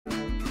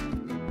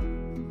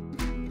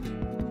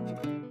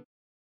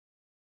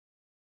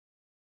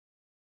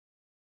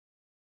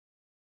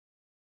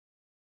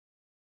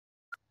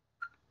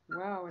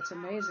Wow, it's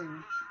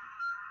amazing.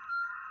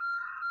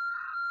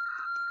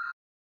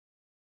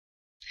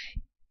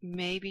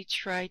 Maybe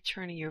try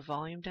turning your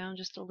volume down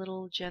just a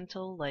little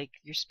gentle, like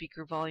your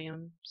speaker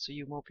volume, so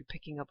you won't be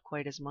picking up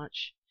quite as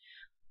much.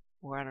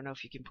 Or I don't know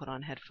if you can put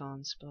on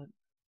headphones, but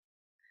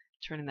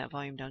turning that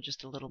volume down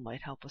just a little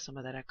might help with some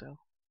of that echo.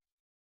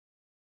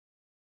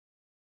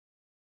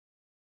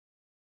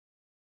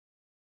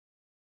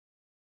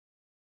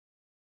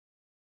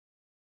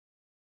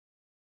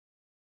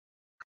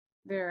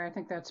 There, I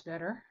think that's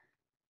better.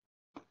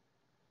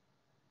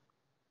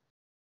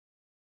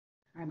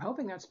 I'm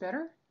hoping that's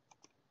better.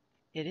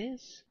 It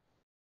is.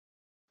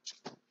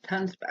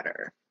 Tons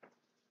better.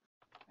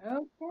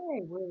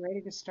 Okay, we're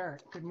ready to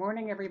start. Good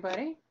morning,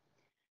 everybody.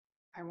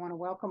 I want to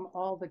welcome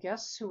all the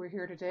guests who are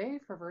here today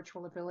for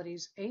Virtual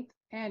Ability's 8th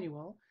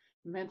Annual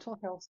Mental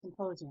Health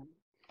Symposium.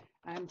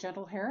 I'm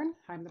Gentle Heron.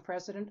 I'm the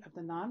president of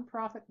the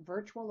nonprofit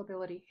Virtual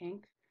Ability,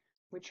 Inc.,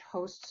 which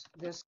hosts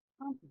this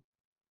conference.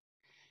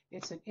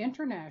 It's an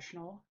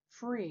international,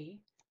 free,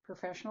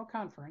 professional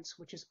conference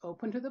which is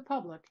open to the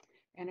public,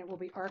 and it will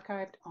be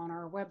archived on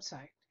our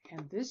website.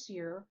 And this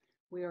year,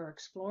 we are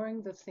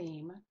exploring the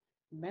theme,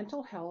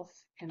 Mental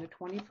Health in the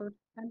 21st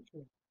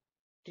Century,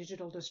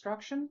 Digital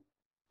Destruction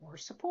or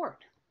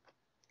Support.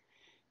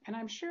 And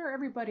I'm sure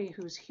everybody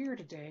who's here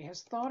today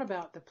has thought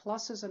about the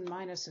pluses and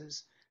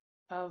minuses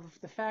of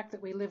the fact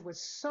that we live with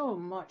so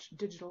much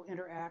digital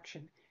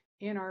interaction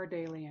in our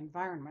daily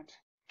environment.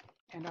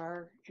 And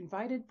our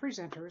invited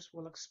presenters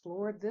will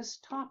explore this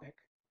topic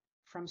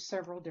from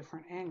several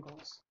different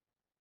angles.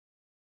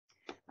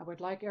 I would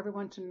like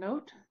everyone to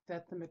note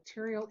that the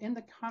material in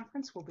the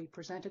conference will be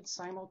presented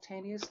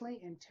simultaneously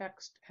in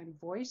text and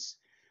voice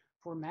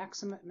for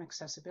maximum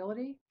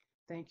accessibility.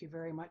 Thank you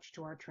very much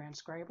to our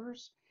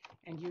transcribers.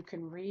 And you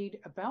can read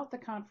about the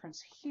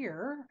conference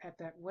here at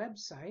that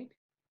website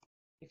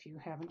if you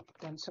haven't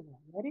done so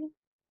already.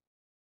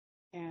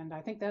 And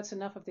I think that's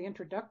enough of the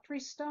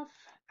introductory stuff.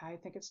 I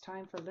think it's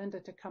time for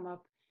Linda to come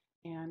up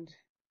and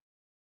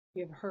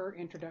give her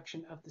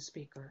introduction of the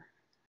speaker.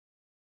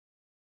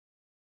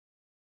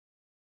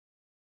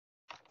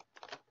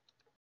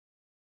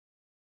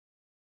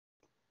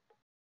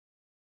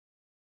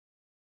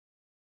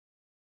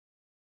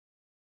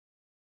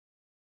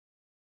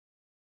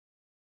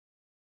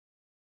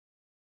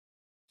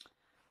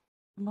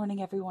 Good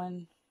morning,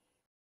 everyone.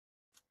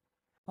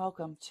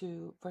 Welcome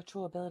to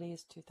Virtual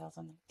Abilities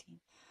 2019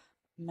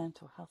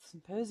 Mental Health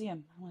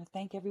Symposium. I want to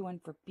thank everyone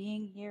for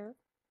being here.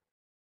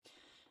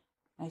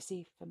 I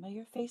see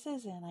familiar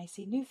faces and I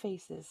see new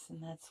faces,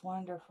 and that's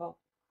wonderful.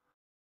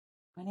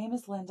 My name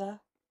is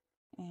Linda,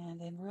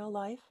 and in real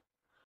life,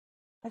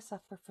 I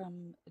suffer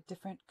from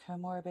different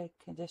comorbid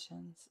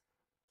conditions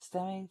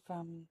stemming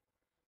from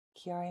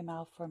Chiari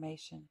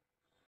malformation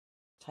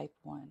type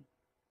 1.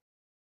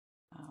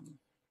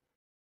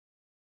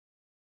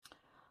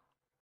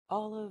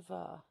 All of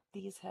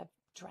these have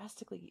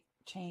drastically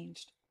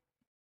changed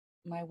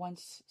my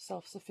once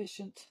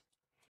self-sufficient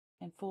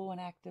and full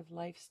and active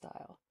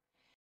lifestyle.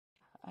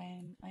 I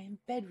am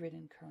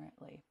bedridden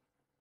currently.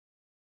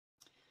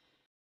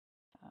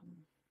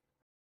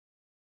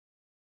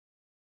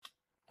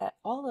 At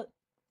all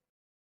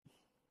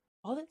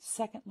that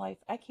Second Life,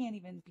 I can't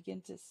even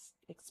begin to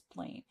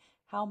explain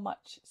how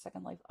much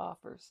Second Life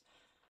offers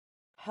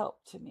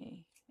help to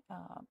me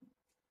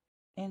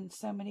in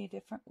so many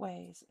different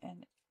ways,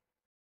 and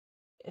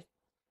it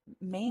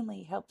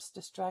mainly helps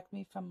distract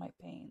me from my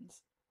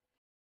pains.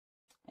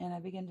 And I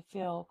begin to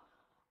feel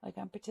like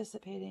I'm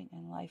participating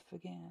in life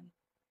again.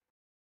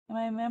 And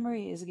my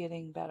memory is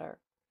getting better.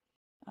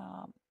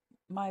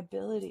 My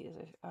abilities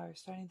are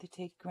starting to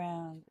take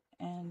ground,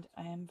 and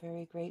I am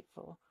very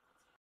grateful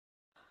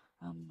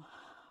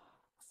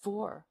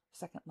for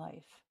Second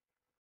Life.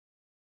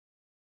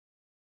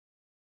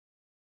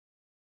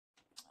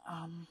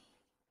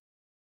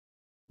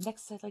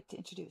 Next, I'd like to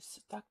introduce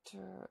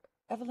Dr.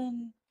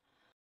 Evelyn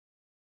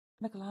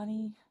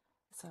McEllhinney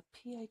is a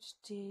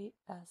PhD,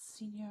 a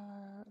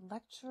senior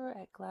lecturer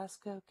at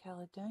Glasgow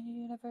Caledonian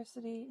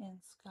University in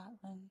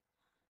Scotland.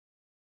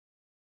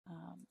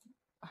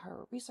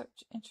 Her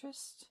research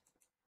interests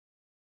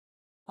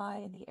lie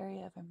in the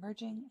area of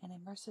emerging and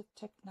immersive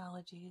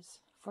technologies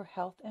for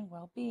health and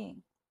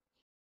well-being.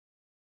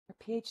 Her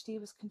PhD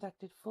was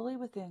conducted fully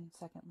within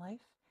Second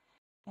Life,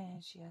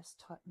 and she has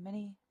taught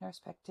many nurse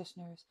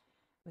practitioners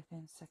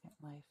within Second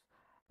Life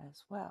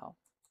as well.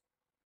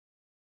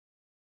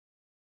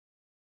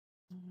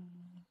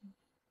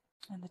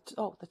 And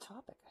the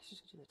topic. I should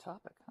do the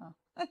topic, huh?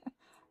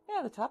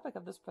 Yeah, the topic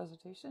of this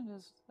presentation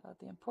is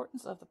the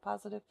importance of the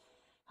positive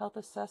health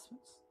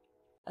assessments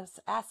as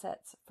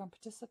assets from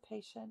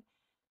participation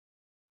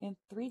in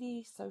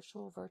 3D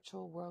social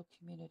virtual world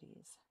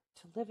communities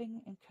to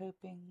living and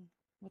coping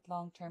with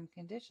long-term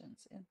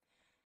conditions. And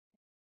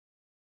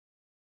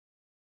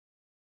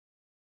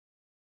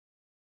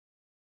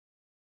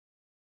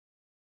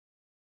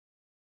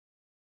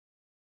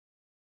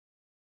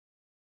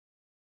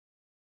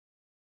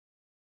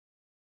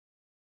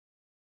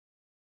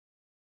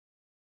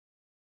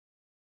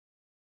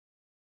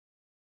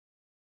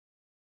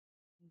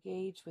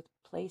engage with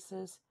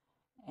places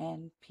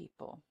and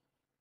people.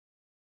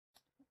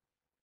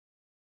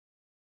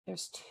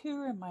 There's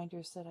two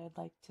reminders that I'd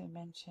like to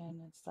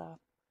mention. It's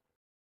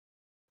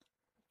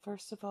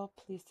first of all,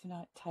 please do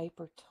not type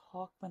or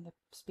talk when the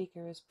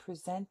speaker is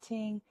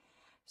presenting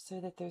so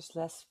that there's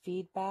less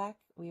feedback.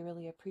 We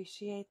really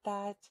appreciate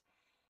that.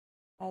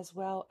 As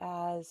well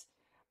as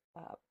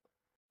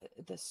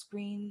the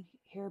screen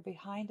here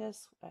behind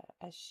us,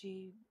 as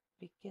she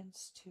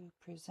begins to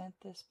present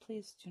this,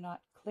 please do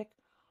not click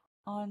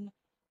on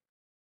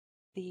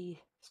the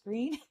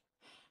screen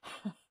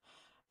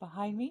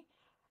behind me.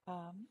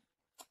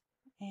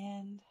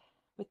 And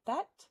with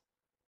that,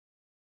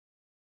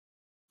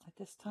 at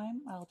this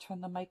time, I'll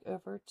turn the mic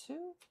over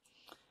to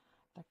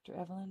Dr.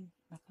 Evelyn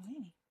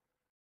McEllhinney.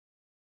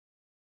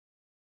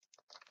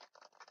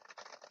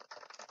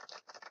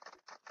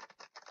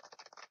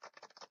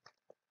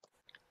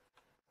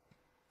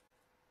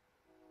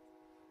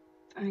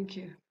 Thank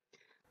you.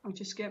 I'll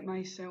just get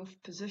myself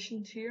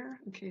positioned here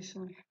in case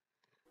I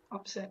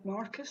upset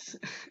Marcus.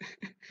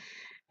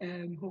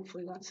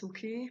 Hopefully that's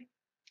okay.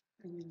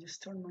 And then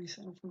just turn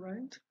myself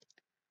around.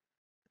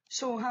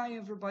 So hi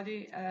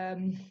everybody.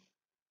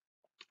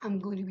 I'm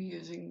going to be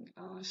using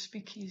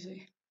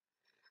Speakeasy.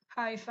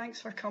 Hi,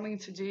 thanks for coming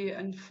today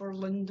and for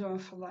Linda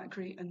for that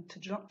great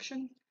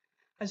introduction.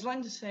 As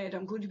Linda said,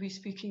 I'm going to be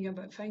speaking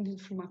about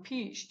findings from my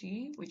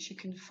PhD, which you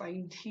can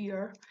find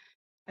here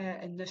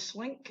in this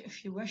link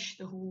if you wish.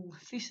 The whole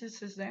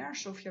thesis is there,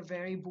 so if you're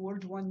very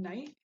bored one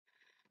night,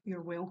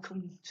 you're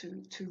welcome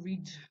to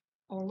read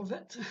all of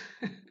it.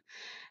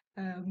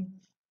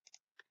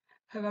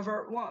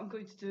 However, what I'm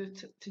going to do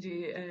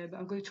today,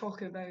 I'm going to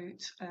talk about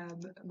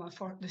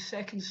the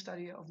second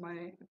study of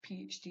my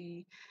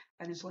PhD,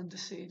 and as Linda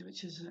said,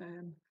 which is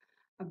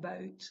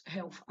about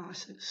health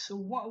assets. So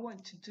what I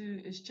want to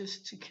do is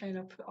just to kind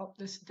of put up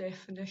this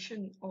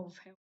definition of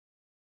health.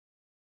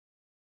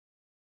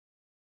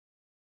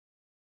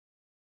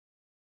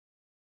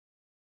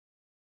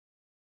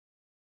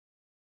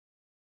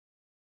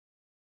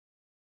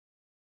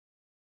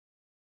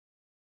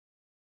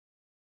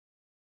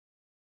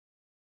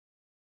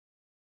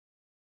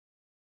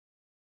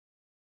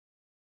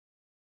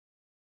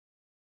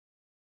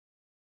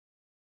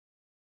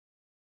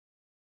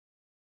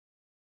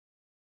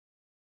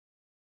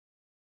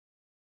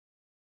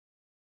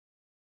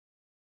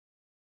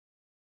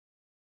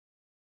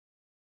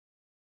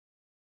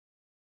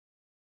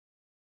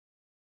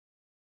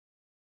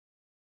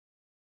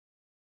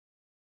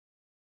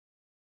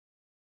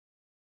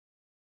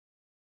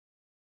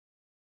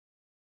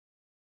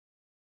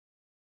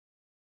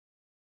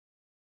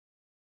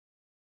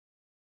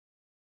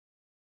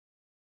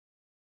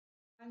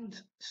 And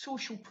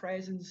social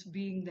presence,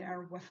 being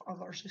there with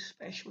others,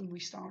 especially when we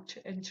start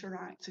to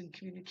interact and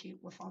communicate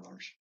with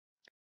others.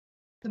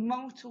 The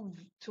multiple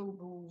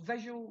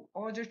visual,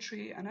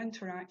 auditory and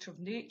interactive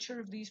nature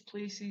of these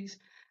places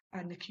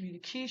and the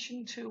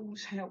communication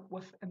tools help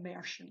with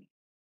immersion.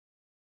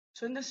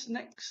 So in this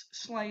next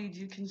slide,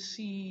 you can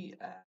see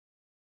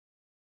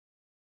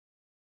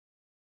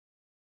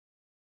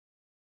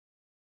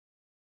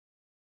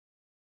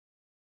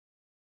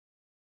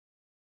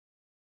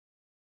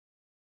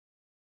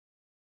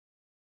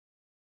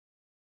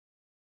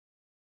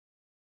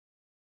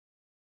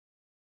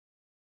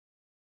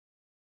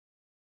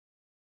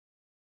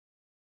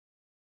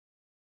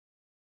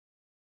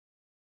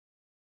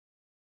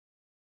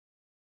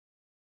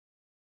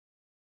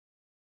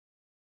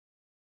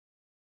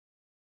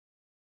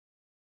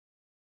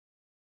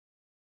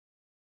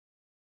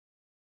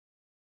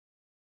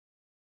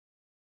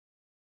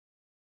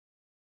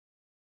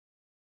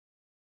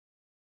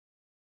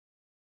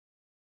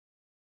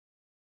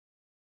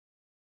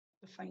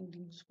the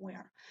findings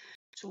were.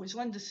 So as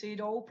Linda said,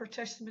 all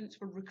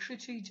participants were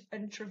recruited,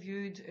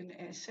 interviewed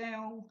in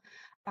SL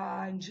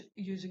and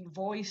using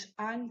voice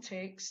and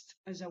text,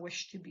 as I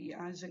wish to be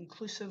as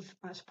inclusive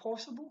as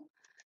possible.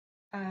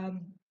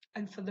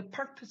 And for the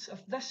purpose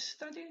of this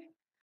study,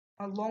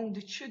 a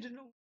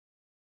longitudinal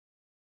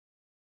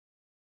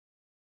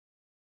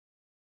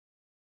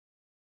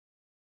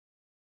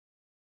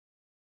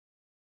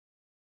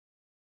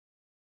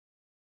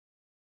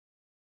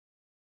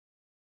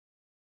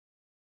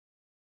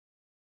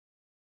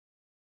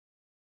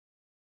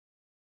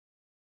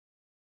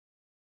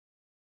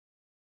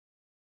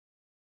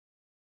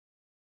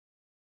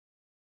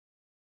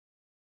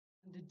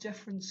the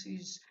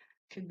differences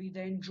can be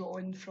then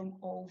drawn from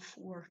all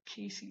four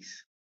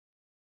cases.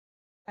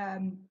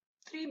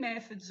 Three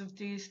methods of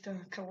data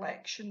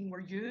collection were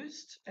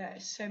used,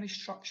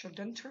 semi-structured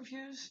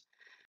interviews.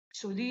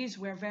 So these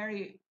were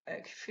very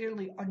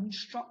fairly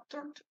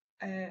unstructured.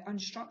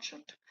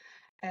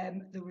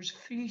 There was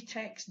free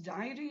text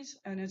diaries,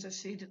 and as I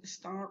said at the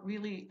start,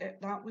 really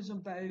that was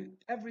about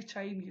every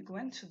time you go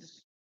into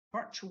this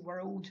virtual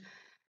world,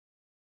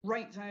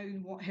 write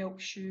down what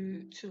helps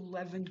you to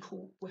live and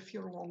cope with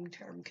your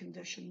long-term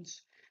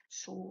conditions.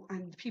 So,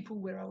 and people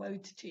were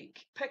allowed to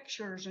take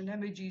pictures and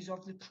images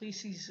of the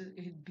places that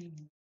they had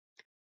been.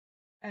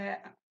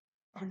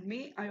 Pardon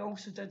me. I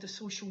also did a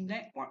social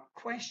network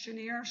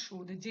questionnaire,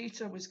 so the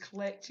data was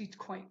collected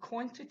quite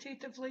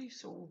quantitatively,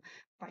 so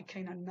by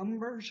kind of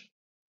numbers.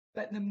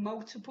 But the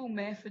multiple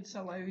methods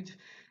allowed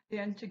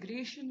the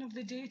integration of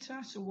the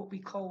data, so what we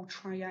call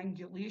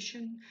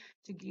triangulation,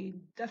 to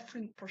gain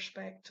different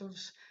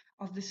perspectives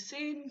of the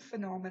same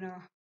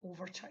phenomena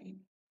over time.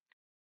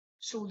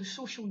 So the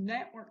social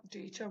network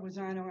data was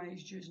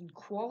analysed using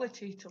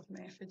qualitative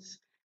methods,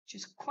 which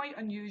is quite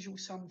unusual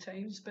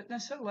sometimes, but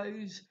this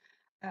allows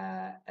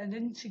an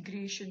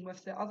integration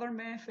with the other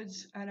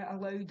methods, and it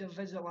allowed a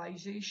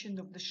visualisation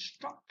of the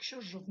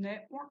structures of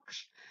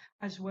networks,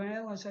 as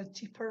well as a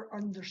deeper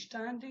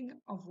understanding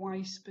of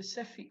why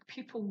specific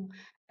people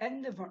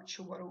in the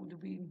virtual world will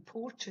be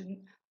important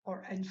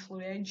or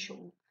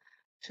influential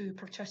to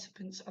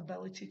participants'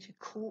 ability to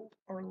cope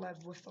or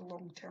live with a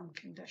long-term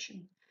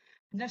condition.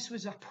 And this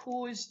was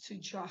opposed to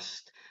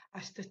just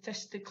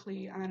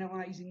statistically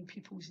analysing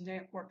people's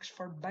networks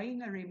for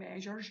binary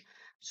measures,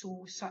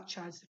 so such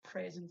as the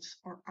presence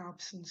or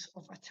absence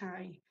of a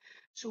tie.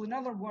 So in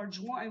other words,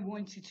 what I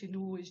wanted to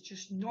know is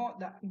just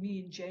not that me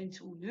and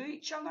Gentle knew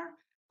each other,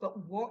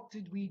 but what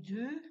did we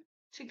do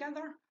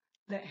together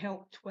that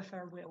helped with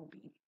our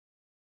well-being.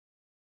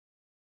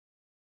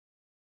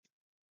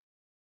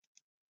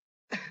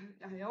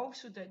 I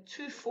also did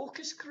 2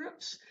 focus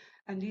groups,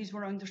 and these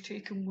were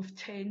undertaken with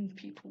 10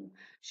 people.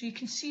 So you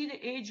can see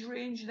the age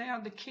range there.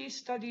 The case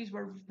studies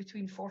were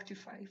between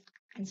 45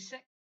 and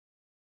 60.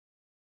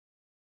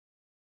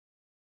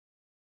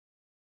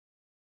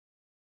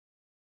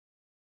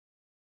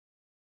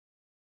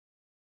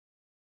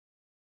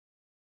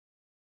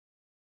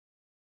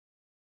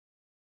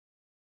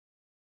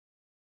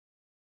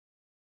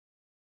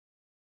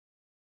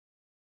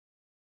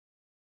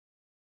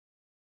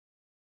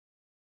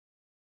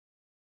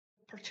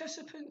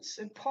 Participants,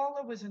 and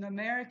Paula was an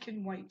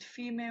American white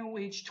female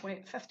aged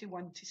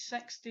 51 to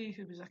 60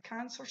 who was a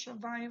cancer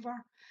survivor.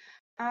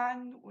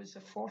 Anne was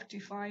a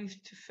 45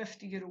 to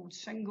 50-year-old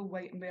single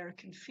white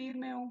American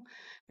female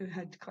who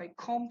had quite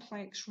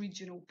complex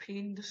regional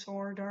pain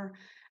disorder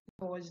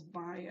caused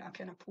by a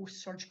kind of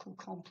post-surgical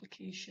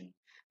complication.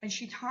 And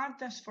she'd had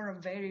this for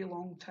a very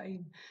long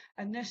time,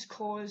 and this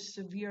caused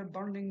severe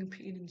burning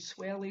pain and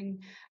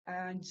swelling,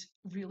 and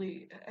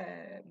really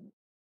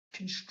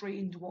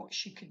constrained what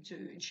she could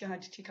do, and she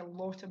had to take a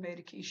lot of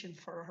medication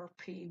for her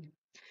pain.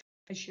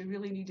 And she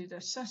really needed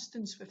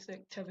assistance with the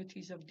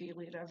activities of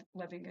daily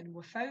living, and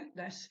without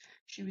this,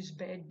 she was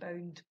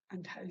bedbound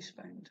and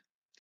housebound.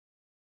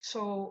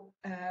 So,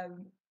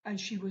 and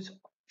she was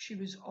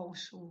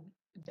also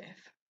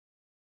deaf.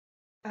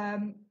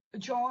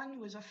 John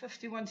was a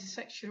 51 to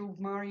 6-year-old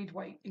married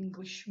white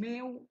English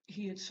male.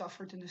 He had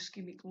suffered an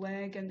ischemic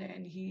leg, and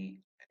then he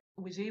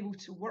was able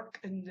to work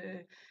in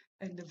the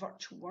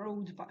virtual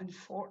world, but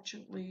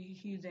unfortunately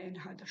he then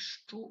had a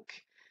stroke,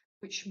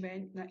 which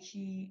meant that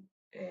he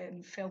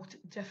felt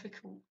it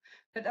difficult.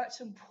 But that's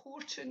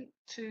important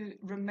to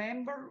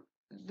remember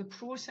the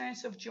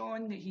process of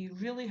John, that he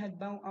really had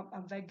built up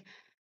a big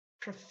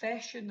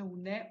professional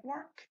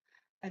network,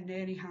 and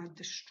then he had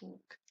the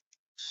stroke.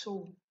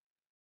 So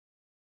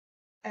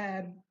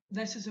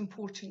this is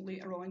important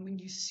later on when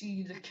you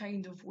see the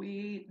kind of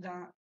way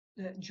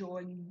that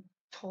John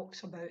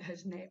talks about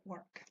his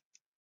network.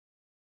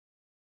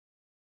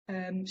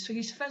 So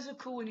his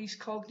physical and his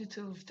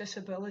cognitive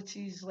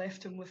disabilities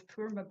left him with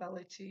poor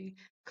mobility,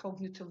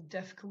 cognitive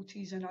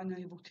difficulties, and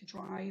unable to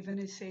drive, and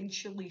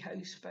essentially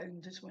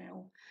housebound as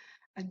well.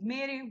 And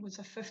Mary was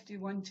a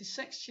 51 to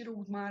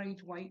 6-year-old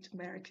married white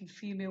American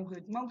female who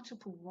had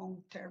multiple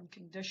long-term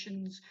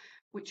conditions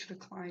which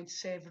required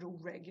several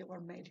regular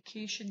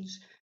medications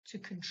to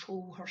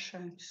control her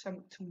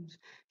symptoms.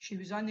 She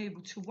was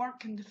unable to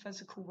work in the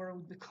physical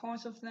world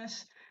because of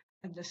this,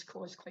 and this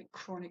caused quite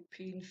chronic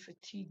pain,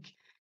 fatigue,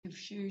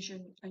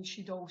 confusion, and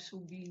she'd also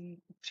been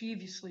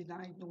previously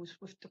diagnosed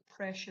with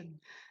depression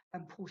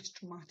and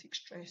post-traumatic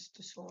stress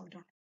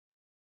disorder.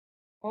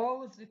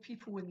 All of the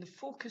people in the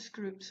focus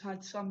groups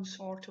had some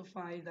sort of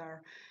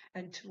either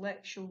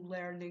intellectual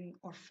learning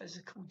or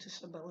physical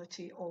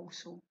disability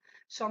also.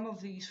 Some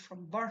of these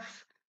from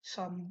birth,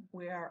 some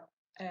were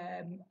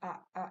at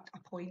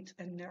a point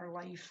in their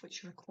life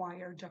which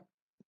required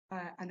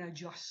an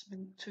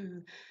adjustment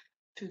to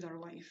their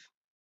life.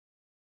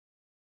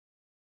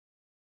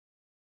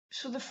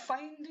 So the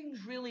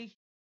findings really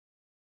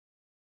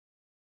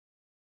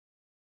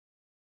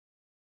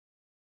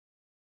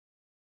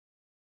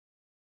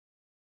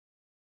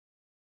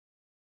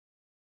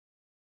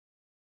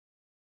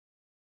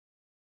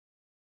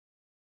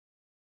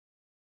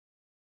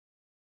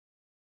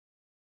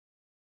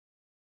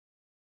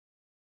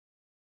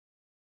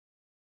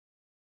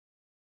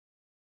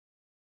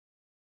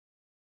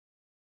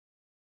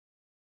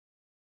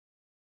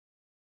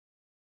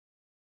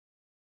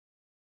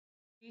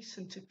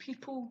and to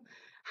people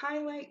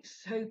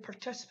highlights how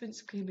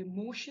participants became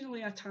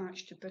emotionally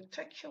attached to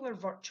particular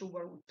virtual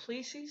world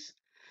places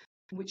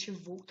which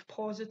evoked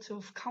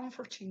positive,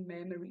 comforting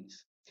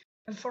memories.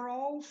 And for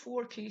all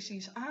 4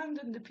 cases, and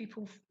in the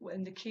people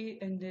in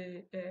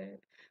the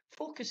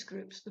focus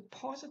groups, the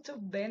positive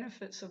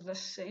benefits of this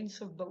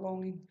sense of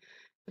belonging,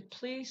 the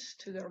place,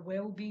 to their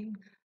well-being,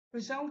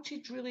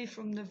 resulted really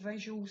from the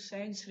visual,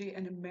 sensory,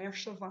 and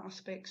immersive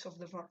aspects of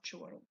the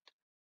virtual world.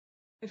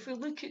 If we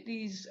look at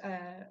these,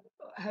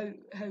 how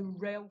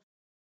Ralph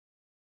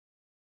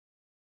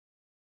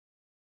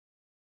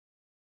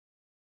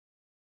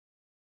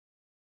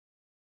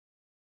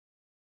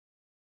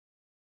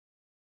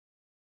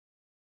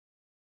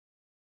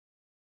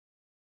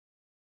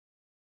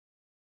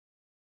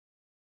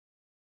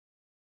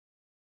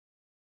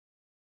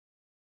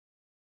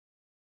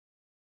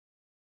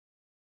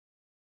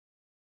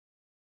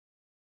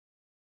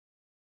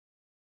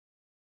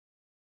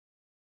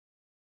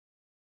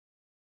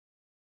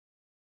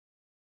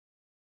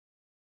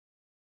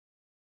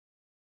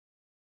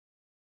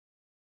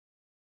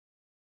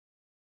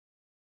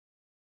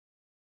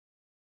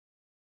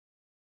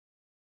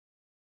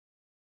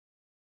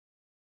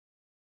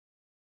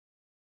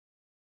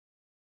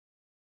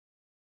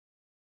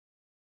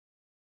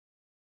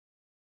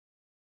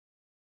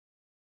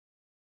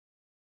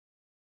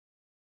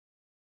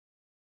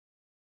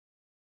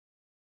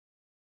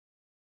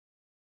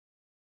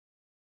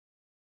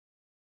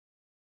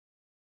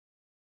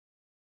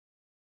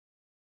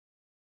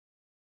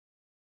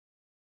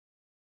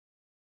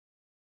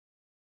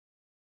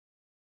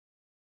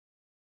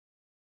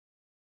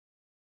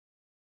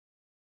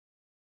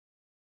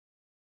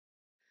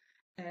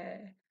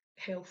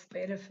health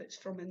benefits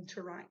from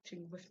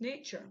interacting with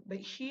nature. But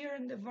here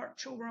in the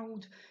virtual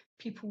world,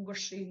 people were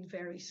saying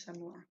very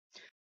similar.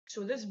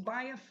 So this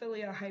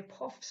biophilia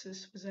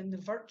hypothesis was in the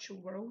virtual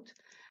world,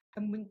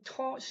 and when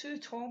Sue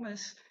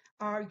Thomas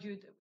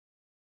argued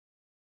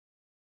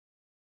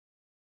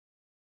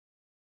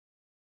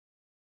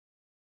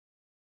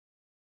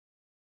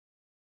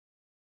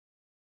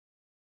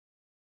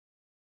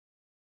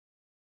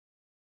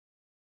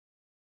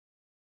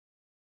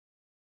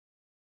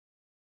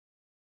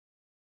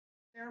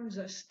terms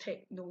as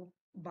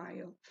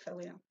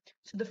technobiophilia.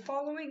 So the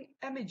following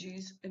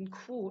images in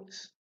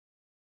quotes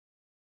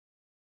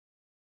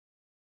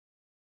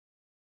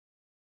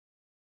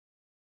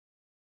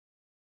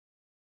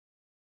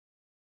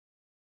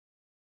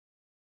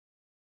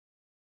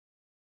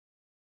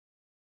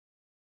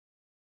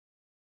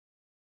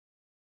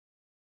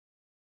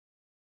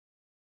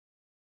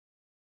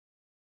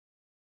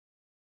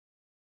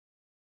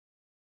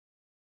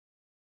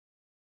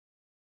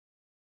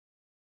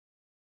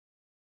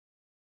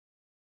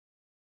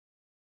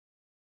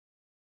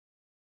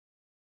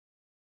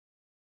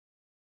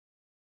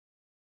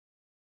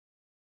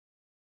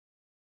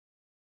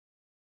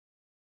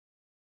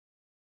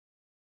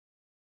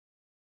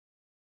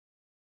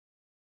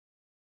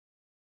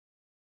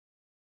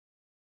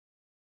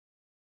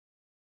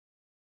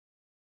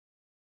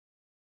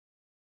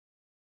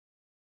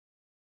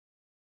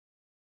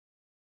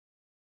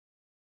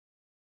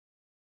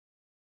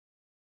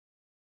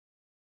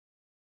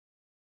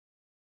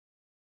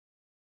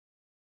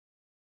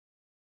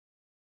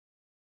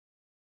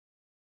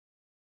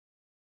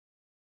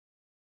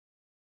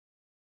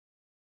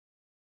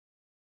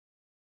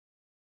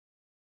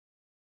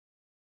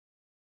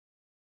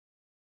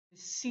the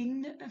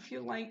scene, if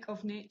you like,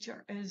 of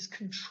nature is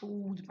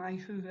controlled by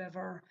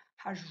whoever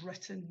has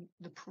written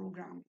the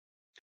programme,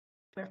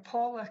 where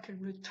Paula can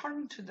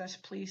return to this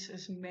place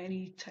as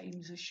many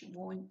times as she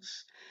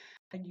wants.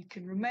 And you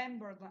can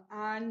remember that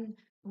Anne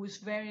was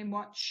very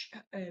much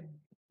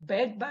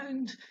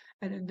bedbound,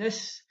 and in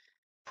this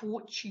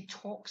quote she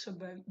talks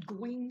about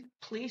going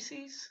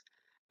places.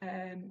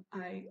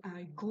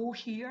 I go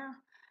here,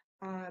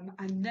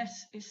 and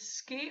this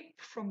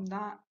escape from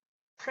that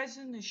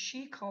prison, as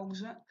she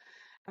calls it,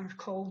 or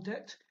called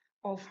it,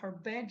 of her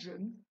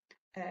bedroom,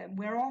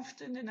 where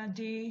often in a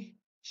day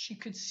she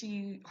could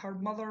see her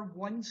mother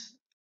once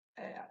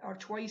or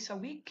twice a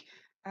week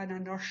and a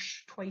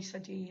nurse twice a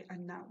day,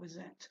 and that was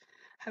it.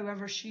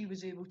 However, she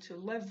was able to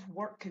live,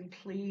 work, and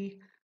play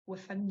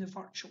within the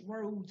virtual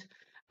world,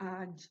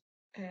 and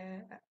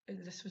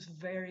this was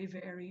very,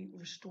 very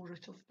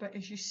restorative. But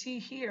as you see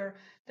here,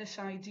 this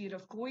idea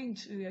of going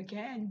to,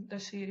 again,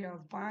 this area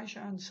of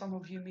Baja, and some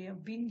of you may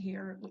have been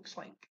here, it looks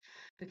like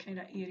the kind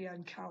of area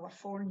in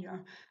California.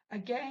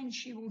 Again,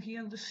 she will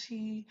hear the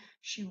sea,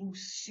 she will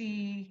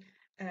see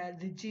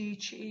the day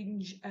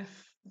change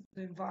if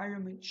the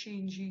environment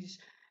changes.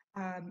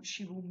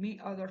 She will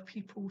meet other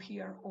people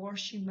here, or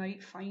she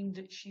might find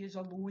that she is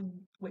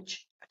alone,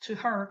 which to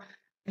her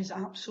is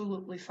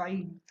absolutely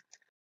fine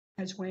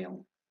as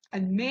well.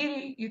 And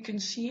Mary, you can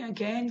see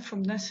again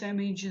from this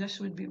image, this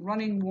would be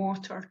running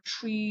water,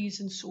 trees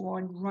and so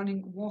on,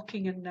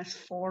 walking in this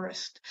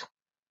forest.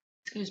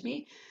 Excuse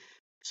me.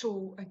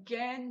 So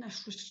again,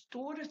 this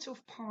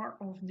restorative part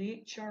of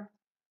nature,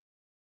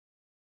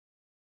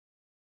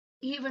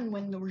 even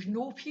when there was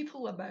no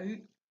people about,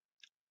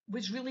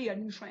 was really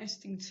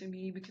interesting to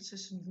me, because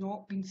this has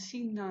not been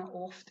seen that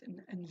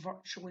often in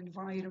virtual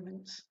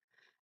environments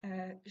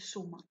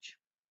so much.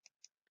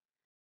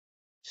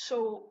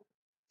 So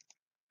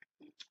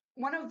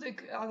one of the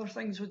other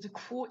things was the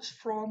quotes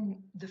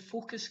from the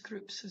focus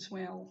groups as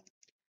well.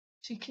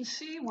 So you can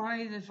see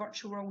why the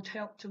virtual world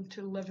helped them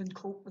to live and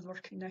cope with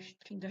their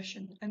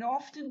condition. And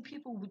often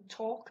people would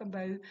talk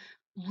about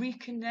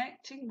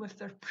reconnecting with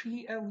their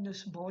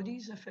pre-illness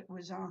bodies if it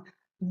was a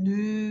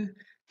new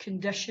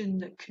condition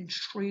that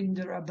constrained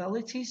their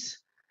abilities.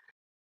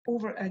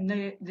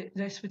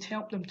 This would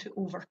help them to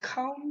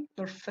overcome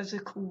their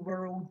physical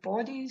world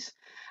bodies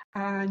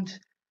and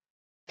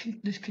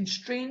the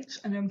constraints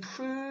and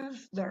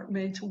improve their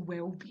mental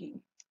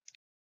well-being.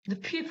 The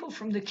people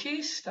from the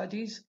case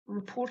studies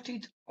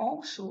reported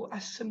also a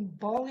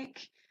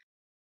symbolic,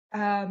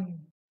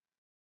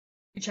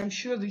 which I'm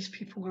sure these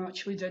people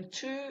actually did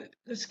too,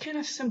 this kind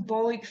of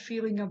symbolic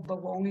feeling of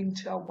belonging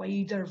to a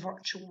wider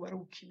virtual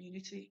world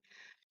community.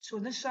 So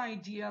this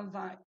idea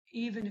that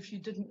even if you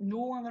didn't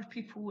know other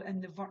people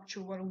in the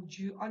virtual world,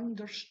 you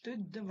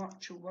understood the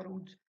virtual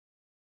world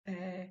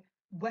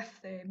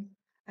with them,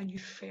 and you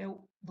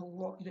felt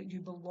that you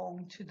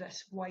belonged to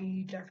this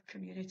wider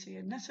community.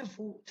 And this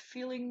evoked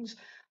feelings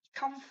of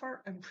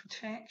comfort and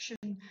protection.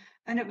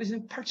 And it was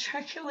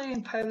particularly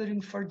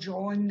empowering for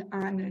John,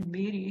 Anne and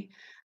Mary,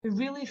 who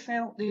really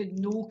felt they had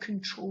no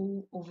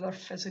control over their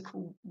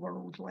physical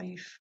world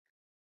life.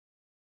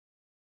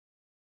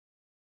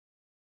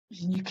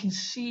 And you can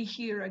see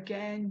here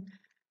again,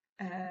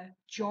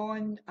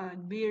 John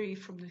and Mary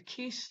from the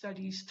case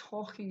studies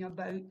talking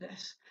about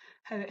this,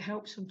 how it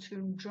helps them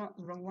to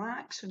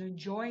relax and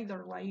enjoy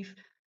their life.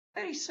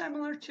 Very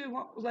similar to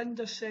what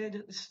Linda said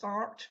at the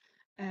start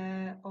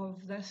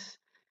of this,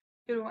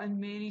 and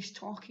Mary's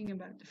talking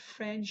about the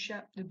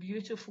friendship, the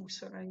beautiful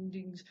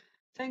surroundings,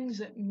 things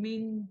that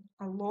mean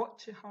a lot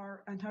to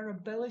her, and her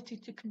ability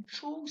to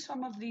control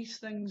some of these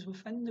things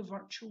within the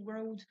virtual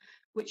world,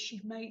 which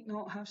she might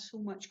not have so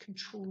much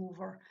control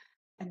over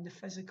in the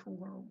physical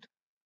world.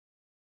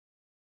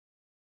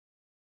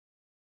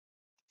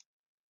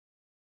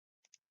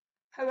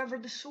 However,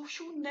 the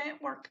social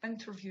network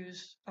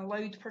interviews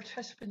allowed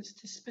participants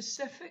to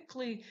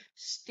specifically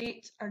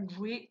state and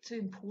rate the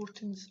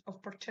importance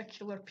of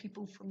particular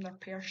people from their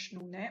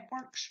personal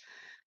networks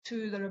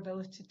to their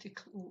ability to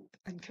cope,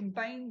 and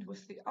combined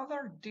with the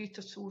other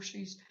data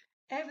sources,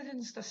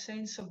 evidenced a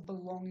sense of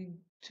belonging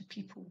to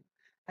people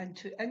and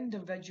to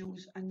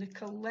individuals and the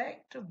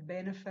collective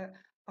benefit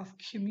of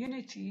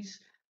communities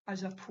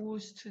as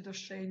opposed to their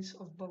sense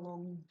of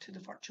belonging to the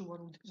virtual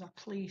world as a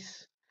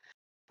place.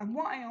 And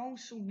what I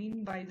also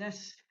mean by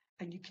this,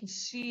 and you can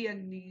see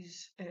in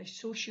these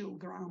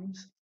sociograms,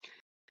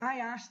 I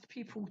asked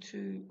people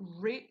to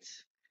rate,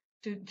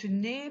 to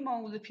name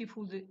all the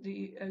people that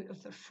out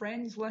of their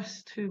friends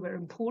list who were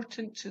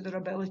important to their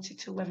ability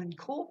to live and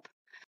cope.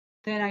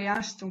 Then I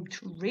asked them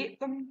to rate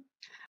them,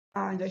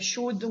 and I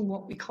showed them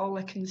what we call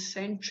a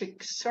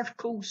concentric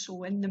circle.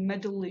 So in the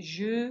middle is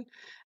you,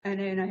 and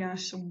then I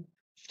asked them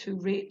to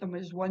rate them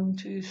as 1,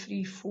 2,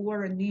 3,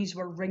 4, and these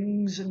were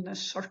rings in this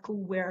circle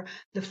where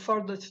the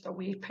furthest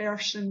away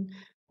person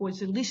was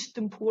the least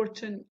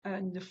important,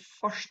 and the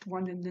first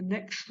one in the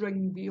next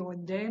ring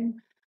beyond them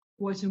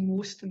was the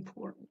most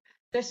important.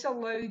 This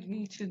allowed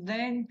me to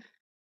then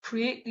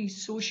create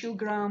these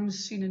sociograms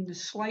seen in the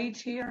slide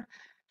here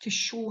to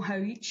show how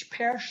each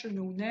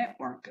personal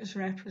network is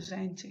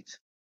represented,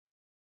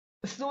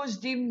 with those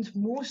deemed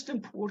most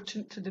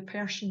important to the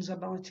person's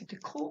ability to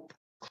cope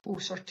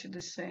closer to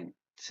the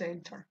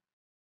centre.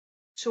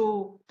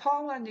 So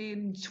Paula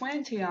named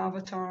 20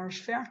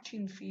 avatars,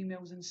 13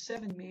 females and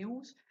 7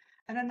 males.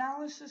 An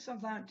analysis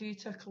of that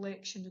data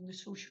collection in the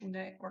social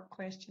network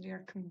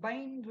questionnaire,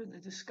 combined with the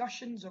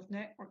discussions of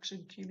networks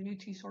and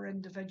communities or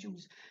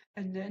individuals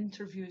in the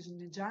interviews and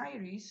the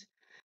diaries,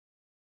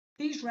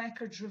 these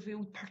records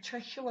revealed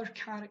particular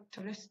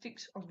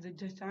characteristics of the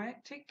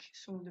dyadic,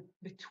 so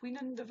between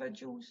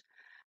individuals,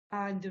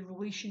 and the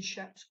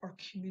relationships or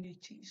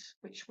communities,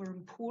 which were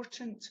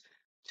important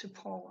to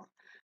Paula.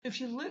 If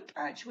you look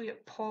actually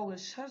at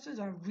Paula's, hers is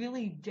a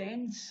really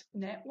dense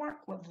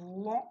network with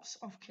lots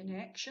of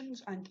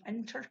connections and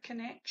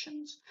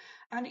interconnections,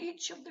 and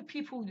each of the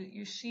people that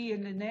you see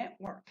in the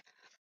network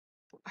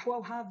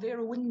will have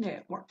their own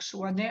network,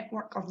 so a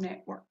network of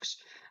networks.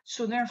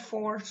 So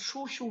therefore,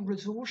 social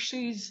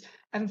resources,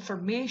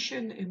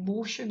 information,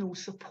 emotional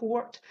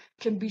support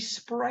can be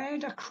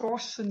spread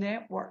across the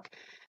network,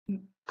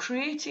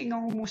 creating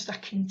almost a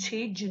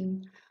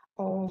contagion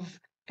of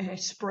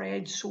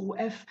spread. So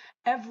if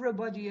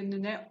everybody in the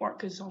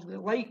network is of the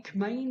like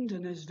mind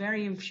and is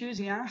very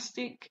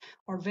enthusiastic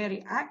or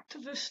very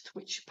activist,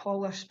 which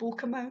Paula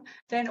spoke about,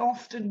 then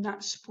often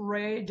that's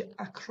spread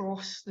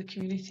across the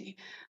community.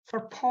 For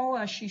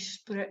Paula, she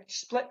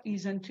split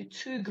these into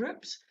 2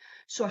 groups.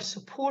 So a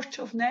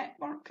supportive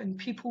network and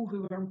people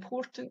who are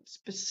important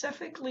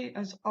specifically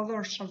as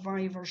other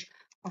survivors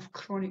of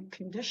chronic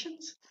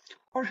conditions,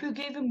 or who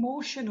gave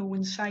emotional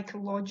and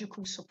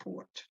psychological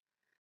support,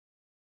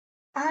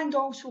 and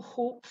also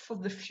hope for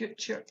the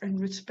future in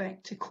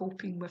respect to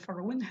coping with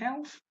her own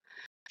health.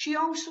 She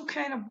also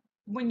kind of,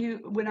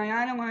 when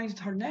I analysed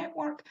her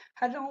network,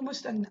 had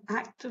almost an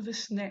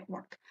activist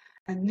network.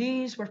 And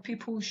these were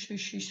people who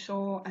she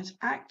saw as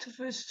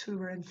activists who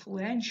were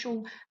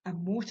influential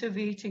and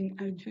motivating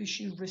and who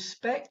she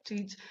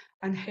respected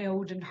and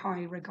held in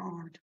high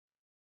regard.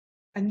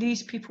 And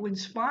these people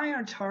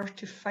inspired her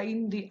to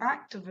find the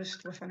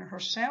activist within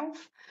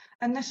herself,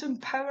 and this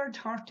empowered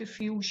her to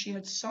feel she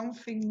had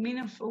something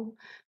meaningful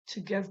to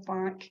give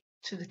back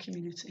to the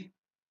community.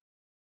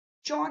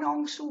 John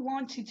also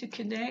wanted to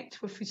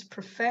connect with his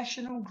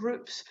professional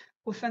groups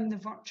within the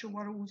virtual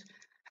world.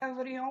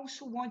 However, he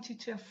also wanted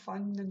to have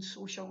fun and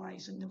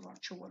socialise in the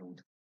virtual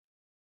world.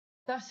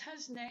 Thus,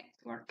 his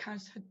network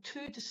has had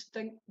two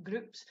distinct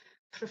groups: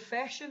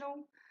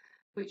 professional,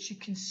 which you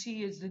can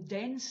see as the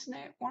dense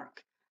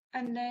network,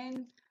 and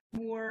then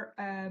more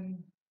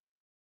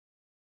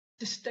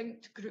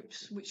distinct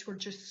groups which were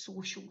just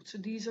social. So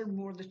these are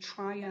more the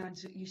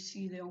triads that you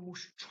see, the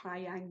almost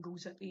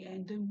triangles at the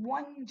end, and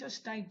one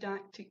just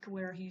didactic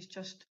where he's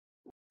just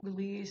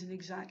liaising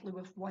exactly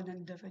with one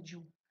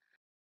individual.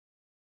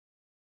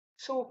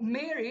 So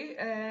Mary,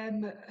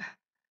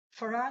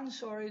 for Anne,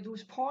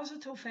 those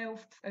positive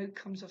health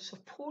outcomes of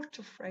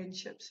supportive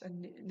friendships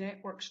and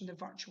networks in the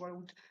virtual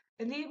world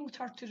enabled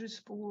her to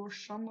restore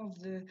some of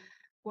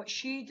what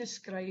she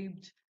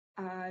described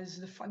as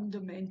the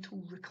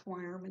fundamental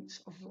requirements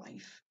of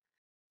life.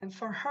 And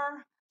for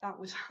her, that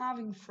was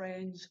having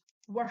friends,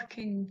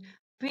 working,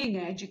 being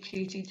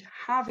educated,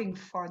 having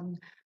fun,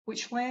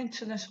 which led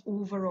to this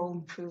overall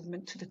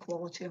improvement to the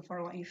quality of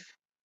her life.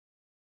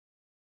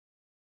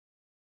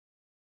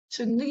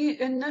 So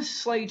in this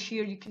slide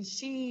here, you can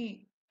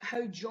see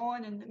how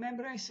John, and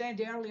remember I said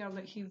earlier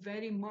that he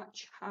very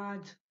much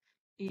had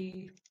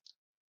a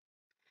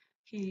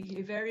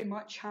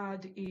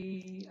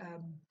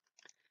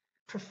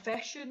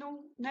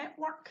professional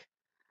network.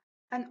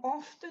 And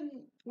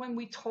often when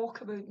we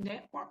talk about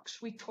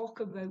networks, we talk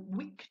about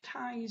weak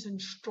ties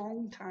and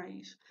strong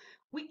ties.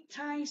 Weak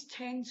ties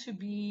tend to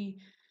be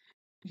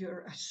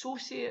your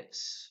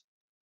associates,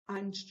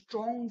 and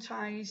strong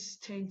ties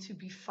tend to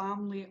be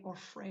family or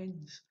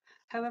friends.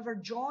 However,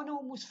 John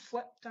almost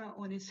flipped that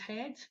on his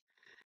head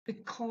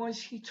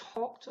because he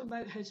talked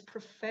about his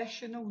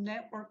professional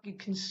network, you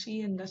can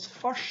see in this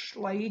first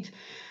slide,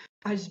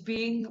 as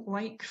being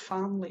like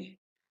family,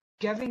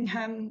 giving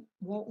him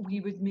what we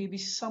would maybe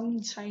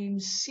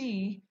sometimes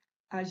see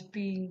as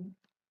being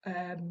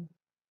the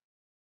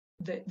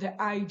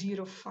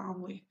idea of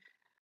family.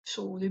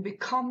 So they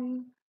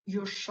become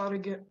your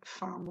surrogate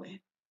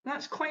family.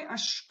 That's quite a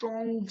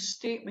strong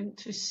statement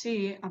to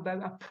say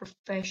about a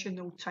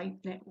professional type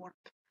network.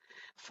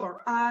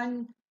 For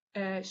Anne,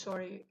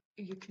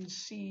 you can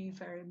see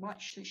very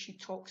much that she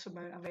talks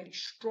about a very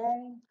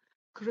strong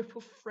group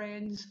of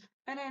friends,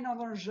 and then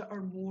others that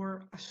are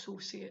more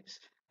associates.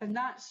 And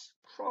that's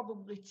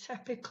probably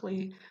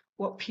typically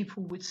what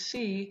people would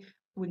say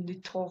when they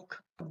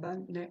talk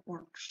about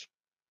networks.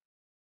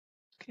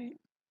 Okay.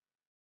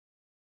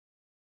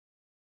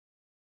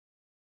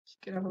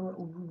 Just get a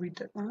little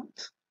read at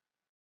that.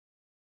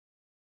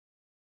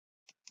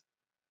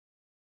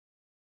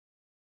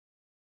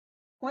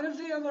 One of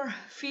the other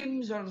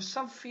themes or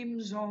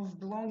sub-themes of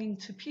belonging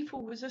to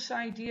people was this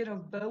idea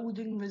of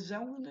building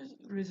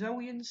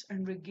resilience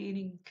and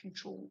regaining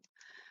control.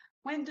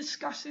 When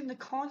discussing the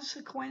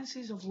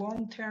consequences of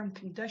long-term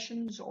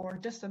conditions or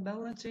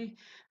disability,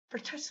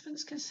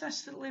 participants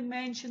consistently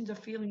mentioned a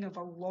feeling of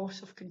a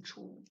loss of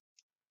control.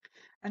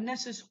 And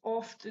this is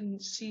often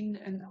seen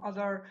in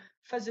other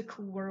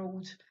physical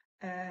world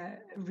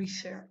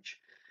research.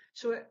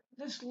 So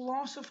this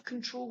loss of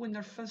control in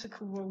their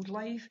physical world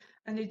life,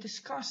 and they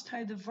discussed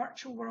how the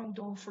virtual world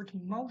offered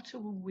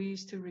multiple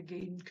ways to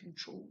regain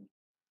control.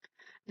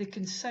 They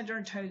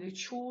considered how they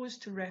chose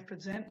to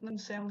represent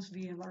themselves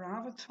via their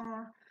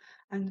avatar,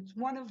 and it's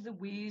one of the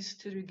ways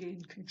to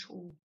regain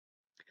control.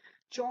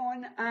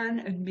 John, Anne,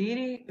 and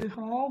Mary,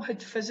 who all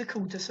had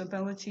physical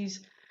disabilities,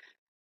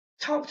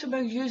 talked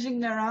about using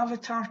their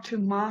avatar to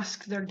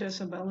mask their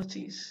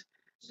disabilities.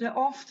 So that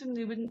often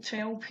they wouldn't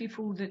tell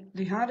people that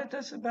they had a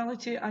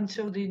disability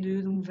until they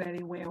knew them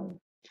very well.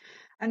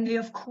 And they,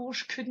 of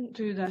course, couldn't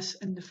do this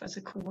in the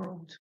physical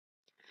world.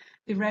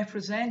 They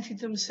represented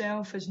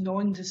themselves as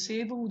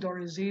non-disabled or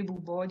as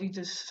able-bodied,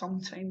 as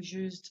sometimes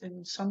used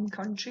in some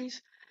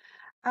countries,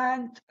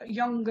 and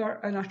younger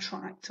and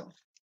attractive.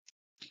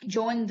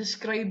 John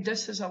described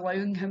this as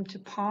allowing him to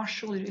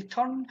partially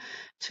return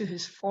to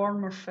his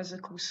former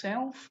physical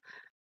self,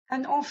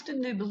 and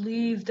often they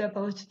believed the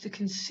ability to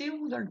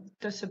conceal their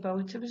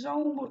disability was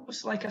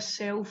almost like a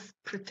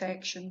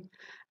self-protection,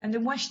 and they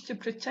wished to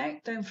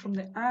protect them from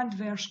the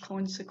adverse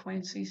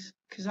consequences,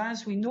 because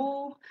as we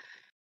know,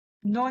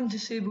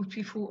 non-disabled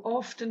people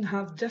often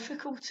have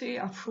difficulty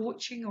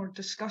approaching or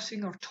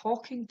discussing or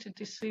talking to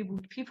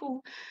disabled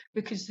people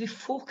because they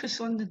focus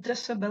on the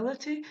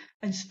disability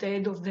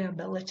instead of the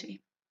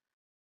ability.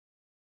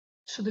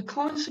 So the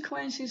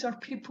consequences are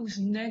people's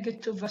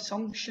negative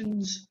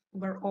assumptions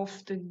were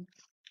often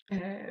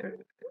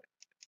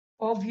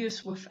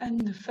obvious within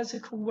the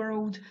physical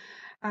world,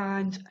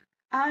 and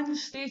Anne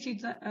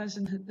stated that as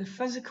in the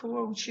physical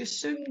world, she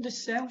assumed the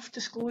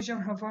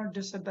self-disclosure of her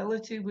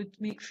disability would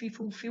make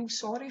people feel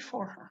sorry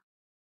for her.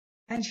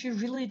 And she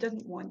really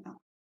didn't want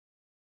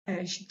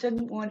that. She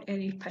didn't want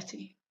any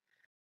pity.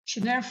 She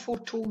therefore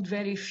told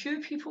very few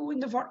people in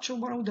the virtual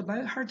world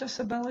about her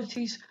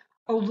disabilities,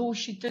 although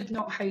she did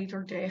not hide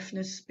her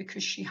deafness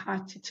because she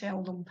had to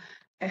tell them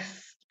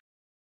if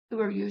they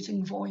were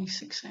using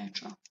voice,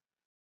 etc.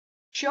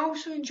 She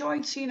also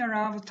enjoyed seeing her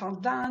avatar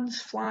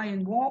dance, fly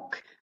and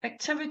walk,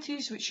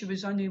 activities which she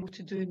was unable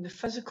to do in the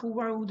physical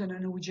world, and I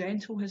know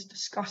Gentle has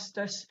discussed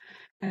this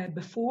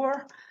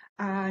before,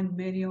 and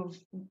many of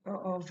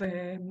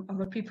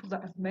other people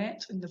that I've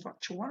met in the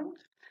virtual world.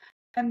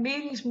 And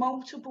Mary's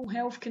multiple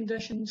health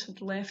conditions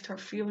had left her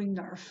feeling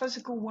that her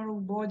physical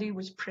world body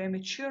was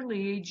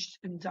prematurely aged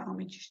and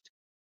damaged.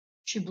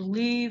 She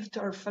believed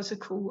her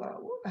physical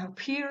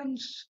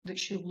appearance, that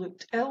she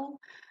looked ill,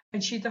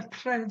 and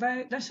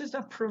this is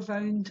a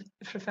profound,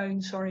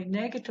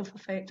 negative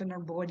effect on her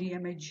body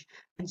image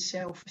and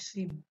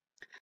self-esteem.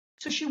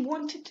 So she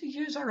wanted to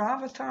use her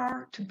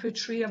avatar to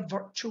portray a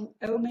virtual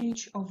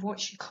image of what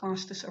she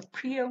classed as her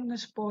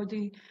pre-illness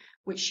body,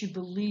 which she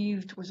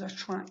believed was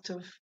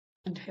attractive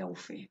and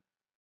healthy.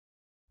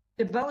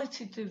 The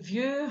ability to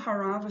view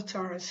her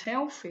avatar as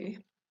healthy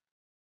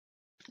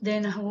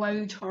then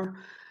allowed her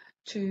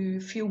to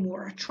feel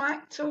more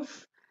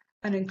attractive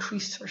and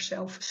increased her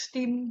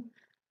self-esteem,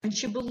 and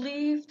she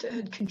believed it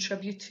had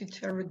contributed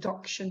to a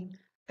reduction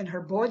in her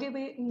body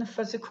weight in the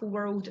physical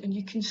world. And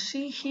you can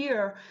see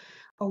here,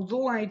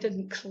 although I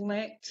didn't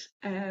collect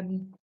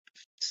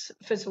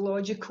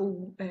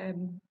physiological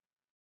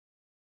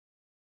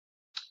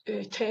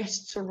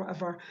tests or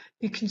whatever,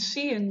 you can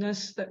see in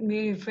this that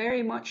Mary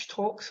very much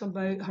talks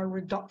about her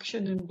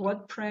reduction in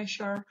blood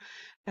pressure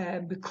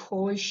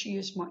because she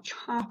is much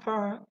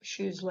happier,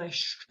 she is less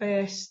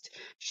stressed,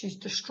 she's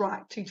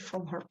distracted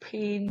from her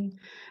pain,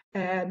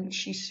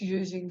 she's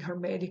using her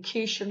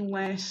medication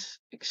less,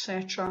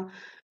 etc.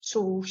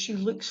 So she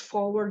looks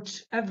forward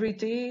every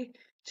day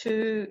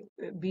to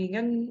being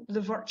in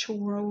the virtual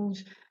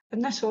world,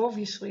 and this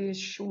obviously is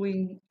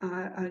showing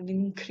an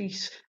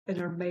increase in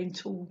her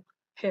mental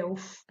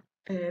health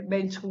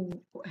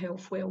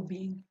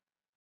well-being.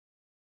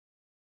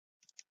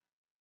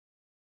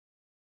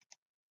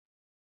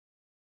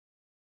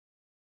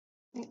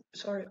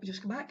 Sorry, I'll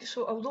just go back.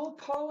 So although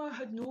Paula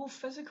had no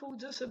physical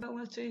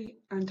disability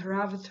and her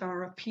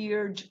avatar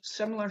appeared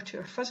similar to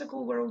her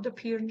physical world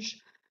appearance,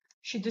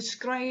 she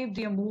described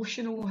the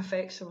emotional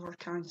effects of her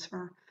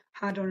cancer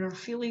had on her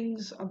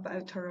feelings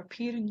about her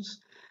appearance,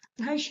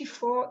 and how she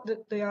thought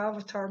that the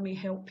avatar may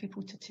help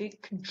people to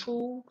take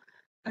control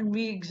and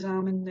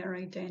re-examine their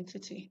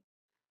identity.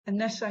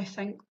 And this, I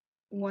think,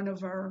 one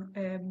of our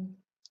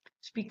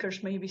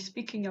speakers may be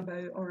speaking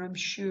about, or I'm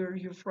sure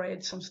you've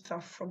read some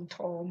stuff from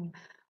Tom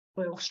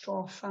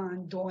Wellstroff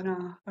and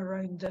Donna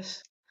around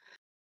this.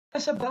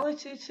 This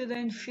ability to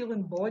then feel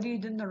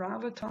embodied in their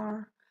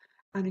avatar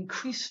and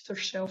increase their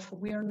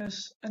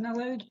self-awareness and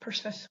allowed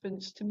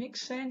participants to make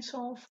sense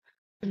of,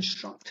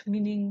 construct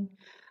meaning,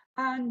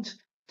 and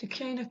to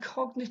kind of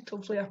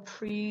cognitively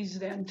appraise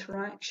the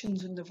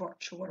interactions in the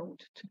virtual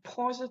world, to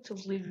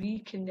positively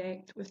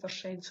reconnect with their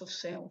sense of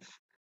self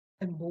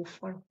in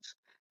both worlds.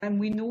 And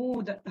we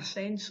know that a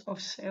sense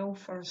of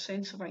self or a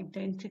sense of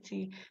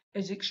identity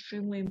is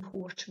extremely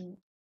important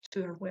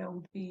to our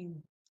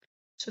well-being.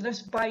 So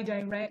this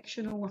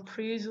bidirectional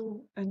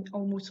appraisal and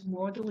almost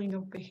modelling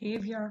of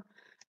behaviour,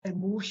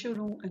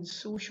 emotional and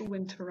social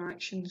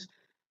interactions,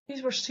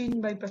 these were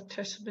seen by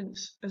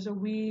participants as a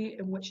way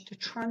in which to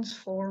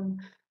transform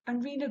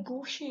and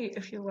renegotiate,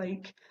 if you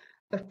like,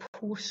 their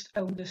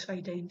post-illness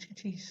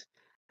identities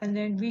and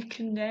then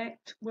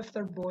reconnect with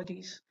their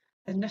bodies.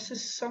 And this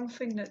is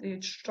something that they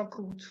had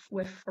struggled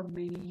with for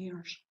many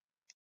years.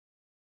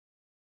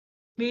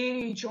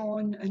 Mary,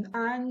 John and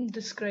Anne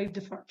described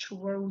the virtual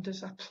world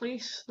as a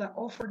place that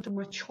offered them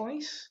a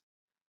choice,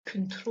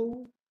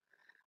 control,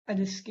 and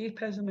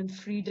escapism and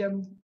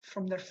freedom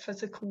from their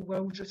physical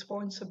world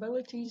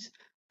responsibilities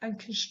and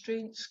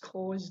constraints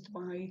caused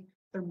by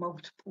their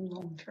multiple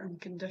long-term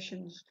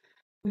conditions.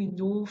 We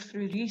know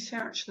through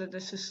research that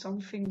this is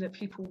something that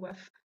people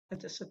with a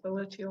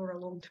disability or a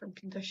long-term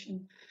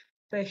condition,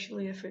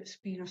 especially if it's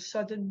been a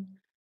sudden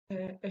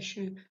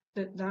issue,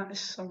 that is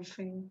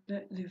something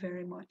that they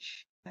very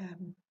much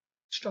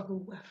struggle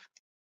with.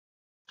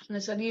 And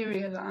it's an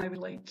area that I would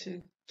like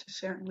to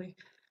certainly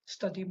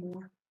study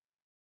more.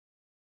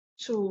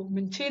 So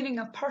maintaining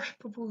a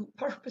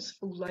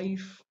purposeful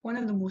life, one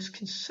of the most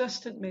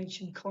consistent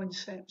mentioned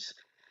concepts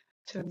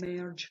to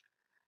emerge,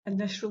 and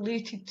this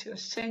related to a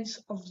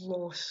sense of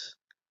loss,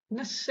 and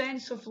this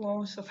sense of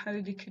loss of how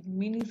they could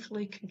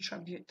meaningfully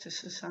contribute to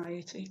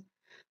society.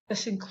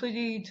 This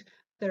included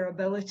their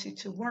ability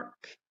to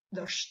work,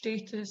 their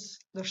status,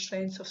 their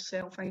sense of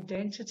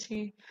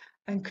self-identity,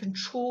 and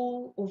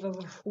control over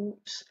their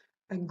hopes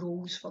and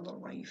goals for their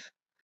life.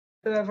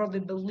 However, they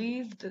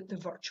believed that the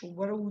virtual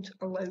world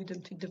allowed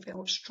them to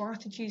develop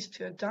strategies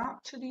to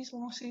adapt to these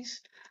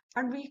losses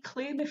and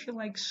reclaim, if you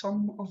like,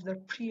 some of their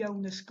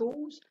pre-illness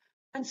goals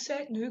and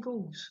set new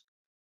goals,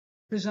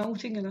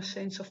 resulting in a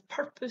sense of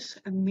purpose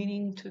and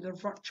meaning to their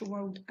virtual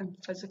world and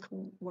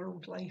physical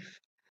world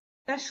life.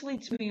 This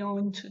leads me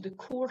on to the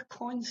core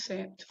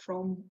concept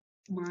from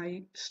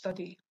my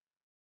study.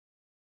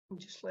 I'll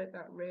just let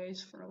that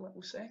res for a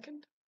little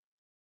second.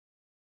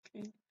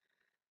 Okay.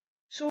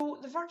 So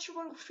the virtual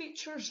world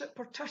features that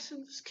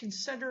participants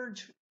considered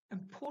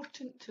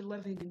important to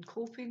living and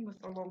coping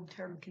with their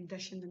long-term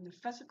condition in the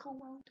physical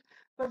world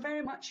were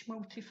very much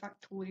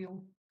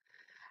multifactorial,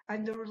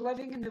 and their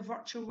living in the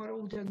virtual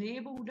world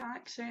enabled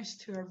access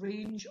to a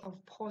range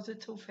of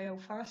positive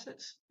health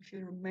assets. If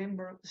you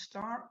remember at the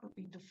start,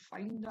 we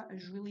defined that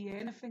as really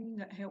anything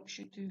that helps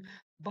you to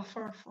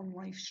buffer from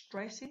life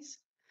stresses,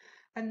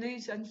 and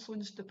these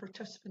influenced the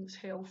participants'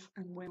 health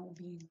and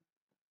well-being.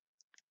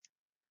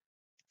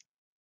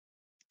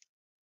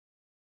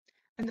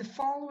 And the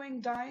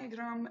following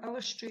diagram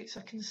illustrates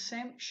a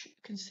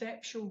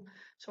conceptual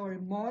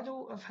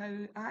model of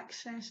how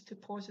access to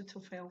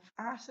positive health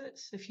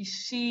assets. If you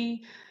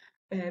see,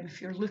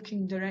 if you're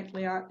looking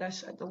directly at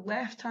this, at the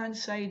left-hand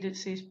side, it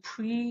says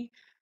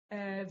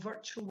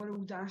pre-virtual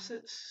world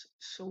assets.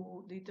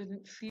 So they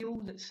didn't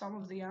feel that some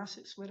of the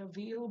assets were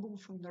available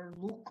from their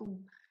local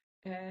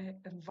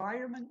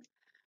environment.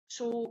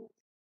 So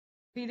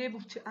being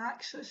able to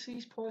access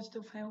these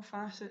positive health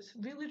assets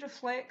really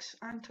reflects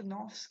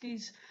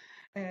Antonovsky's,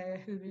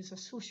 who is a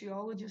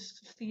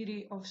sociologist,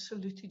 theory of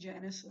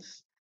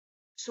salutogenesis.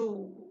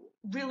 So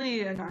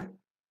really, in a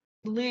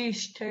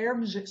lay's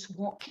terms, it's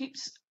what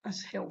keeps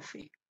us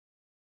healthy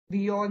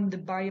beyond the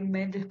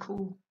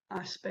biomedical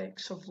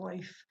aspects of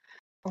life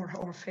or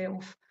of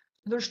health.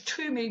 There's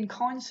two main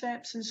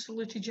concepts in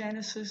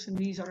salutogenesis, and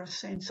these are a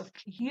sense of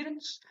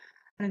coherence.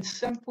 And in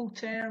simple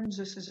terms,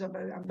 this is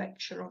about a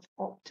mixture of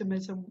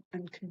optimism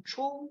and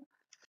control,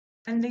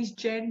 and these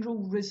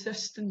general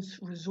resistance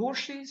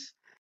resources.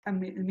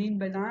 And what I mean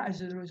by that is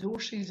the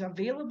resources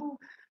available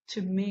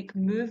to make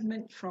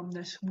movement from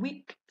this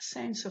weak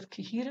sense of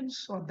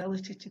coherence, so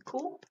ability to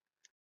cope,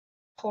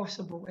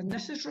 possible. And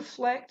this is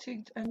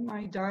reflected in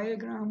my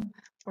diagram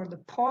for the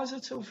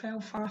positive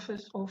health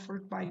assets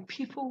offered by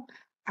people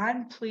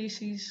and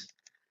places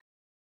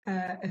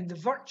in the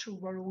virtual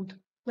world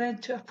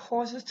led to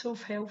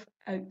positive health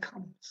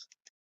outcomes.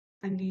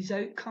 And these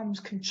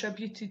outcomes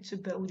contributed to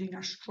building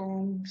a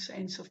strong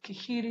sense of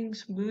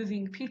coherence,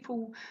 moving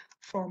people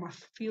from a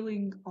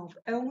feeling of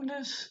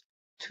illness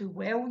to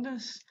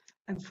wellness,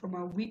 and from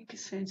a weak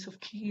sense of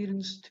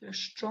coherence to a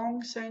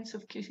strong sense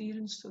of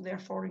coherence, so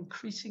therefore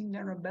increasing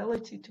their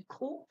ability to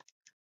cope,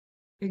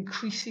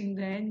 increasing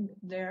then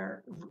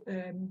their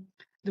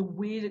the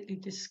way that they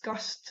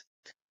discussed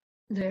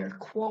their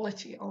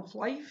quality of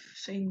life,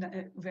 saying that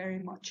it very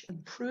much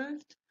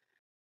improved.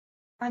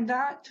 And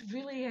that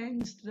really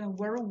ends the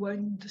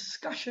whirlwind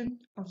discussion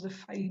of the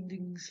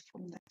findings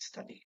from that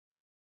study.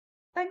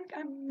 I think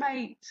I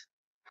might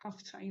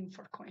have time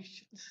for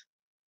questions.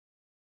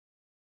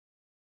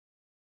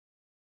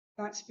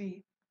 That's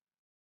me.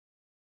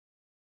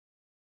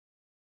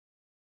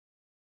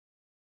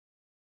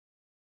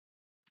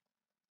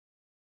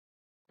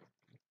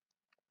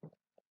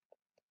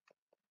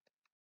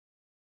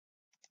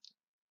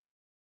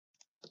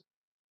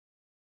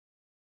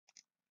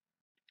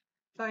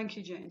 Thank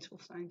you, Gentle,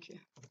 thank you.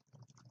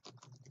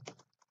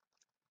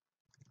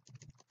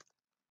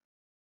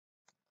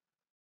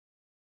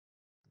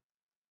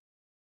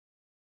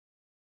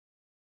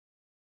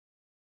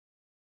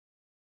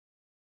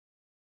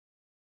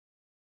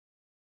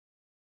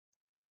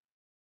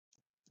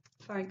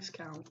 Thanks,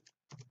 Cal.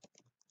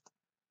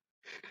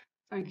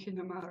 Thank you,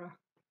 Namara.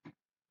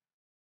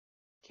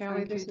 Kelly,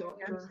 Thank this you, is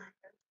Jen. Doctor.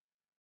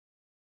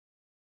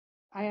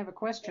 I have a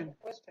question.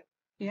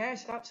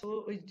 Yes,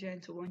 absolutely,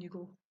 Gentle, on you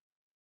go.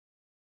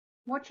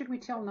 What should we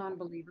tell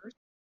non-believers?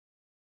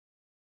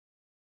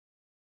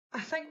 I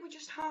think we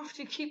just have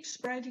to keep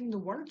spreading the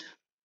word.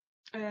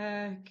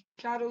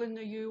 Carolyn,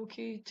 are you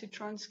okay to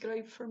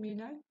transcribe for me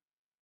now?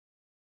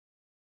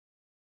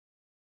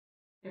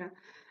 Yeah,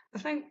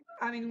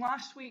 I mean,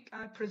 last week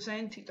I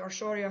presented, or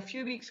sorry, a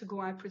few weeks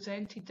ago I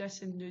presented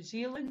this in New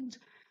Zealand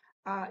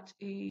at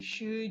a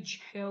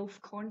huge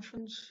health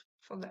conference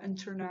for the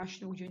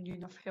International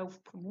Union of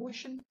Health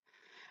Promotion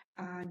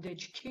and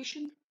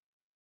Education.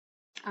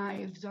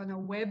 I've done a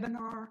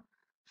webinar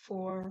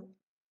for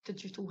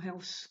Digital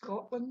Health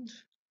Scotland,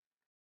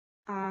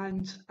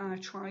 and I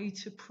try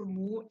to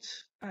promote,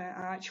 I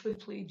actually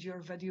played your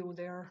video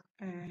there,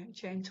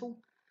 Gentle,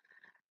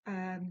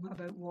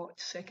 about what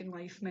Second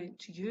Life meant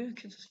to you,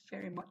 because it's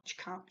very much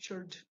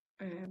captured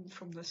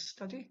from this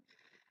study.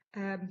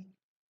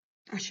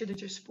 I should have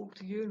just spoke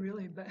to you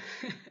really, but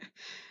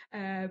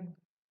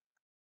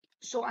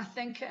so I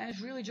think it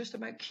is really just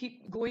about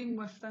keep going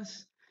with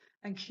this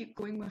and keep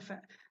going with it.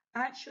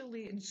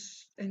 Actually,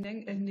 in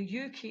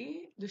the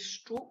UK, the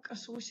Stroke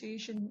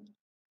Association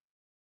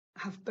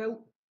have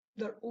built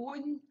their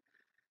own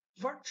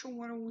virtual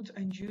world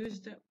and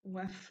used it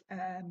with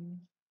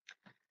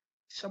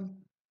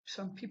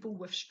some people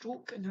with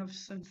stroke and have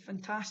some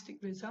fantastic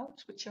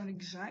results, which are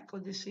exactly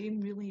the same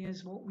really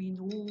as what we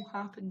know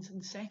happens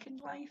in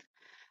Second Life.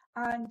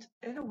 And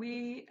in a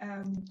way,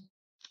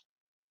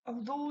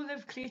 although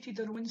they've created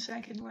their own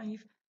Second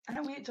Life, in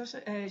a way it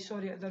doesn't,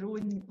 their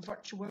own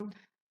virtual world,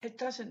 it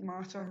doesn't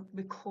matter,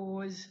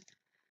 because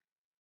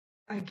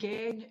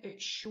again,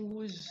 it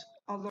shows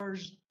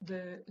others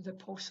the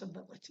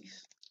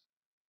possibilities.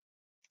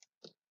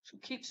 So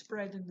keep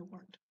spreading the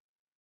word.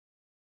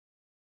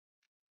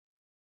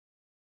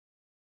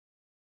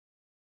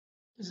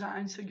 Does that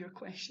answer your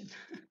question?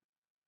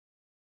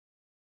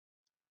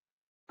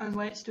 And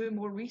let's do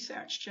more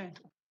research,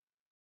 gentle.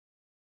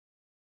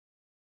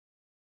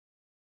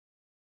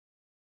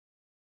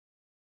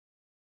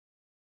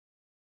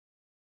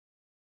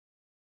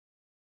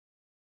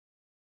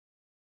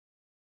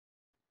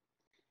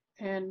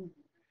 And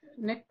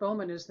Nick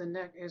Bowman is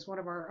one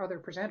of our other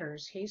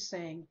presenters. He's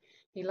saying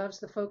he loves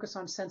the focus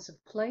on sense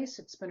of place.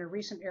 It's been a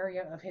recent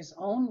area of his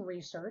own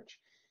research.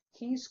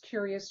 He's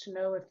curious to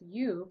know if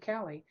you,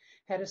 Callie,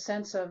 had a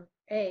sense of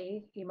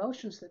A,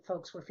 emotions that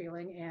folks were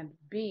feeling, and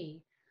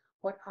B,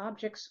 what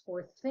objects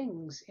or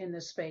things in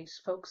the space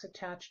folks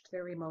attached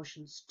their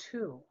emotions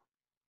to.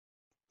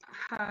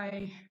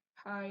 Hi,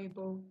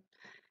 Bo.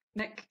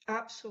 Nick,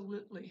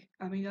 absolutely.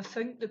 I mean, I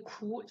think the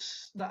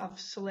quotes that I've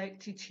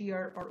selected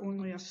here are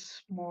only a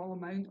small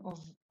amount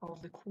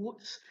of the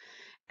quotes.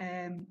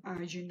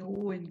 As you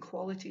know, in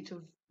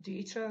qualitative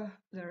data,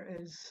 there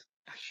is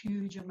a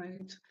huge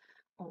amount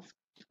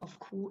of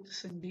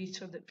quotes and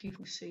data that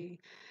people say.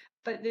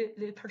 But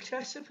the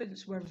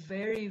participants were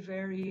very,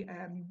 very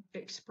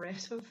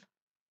expressive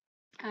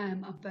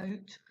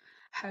about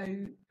how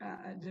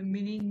the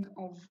meaning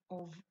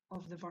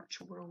of the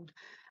virtual world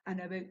and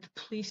about the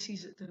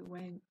places that they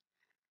went.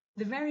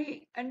 The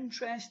very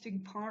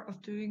interesting part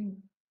of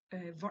doing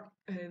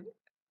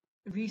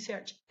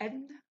research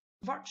in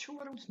virtual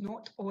worlds,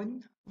 not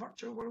on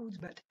virtual worlds,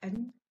 but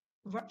in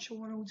virtual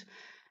worlds,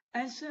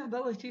 is the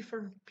ability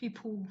for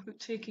people who are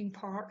taking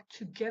part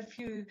to give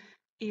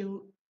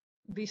you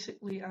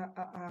basically a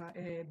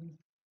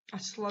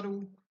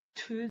slurl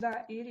to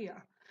that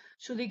area.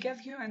 So they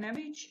give you an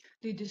image,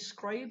 they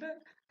describe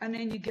it, and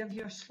then you give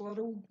you a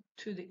slurl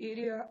to the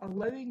area,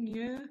 allowing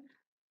you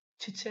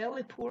to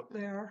teleport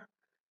there,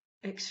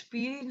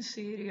 experience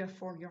the area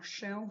for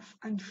yourself,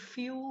 and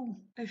feel,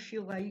 if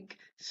you like,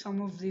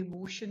 some of the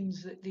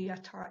emotions that they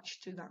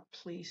attach to that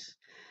place.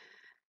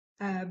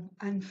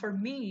 And for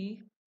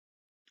me,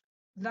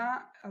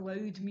 that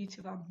allowed me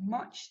to have a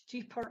much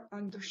deeper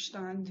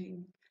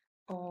understanding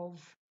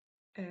of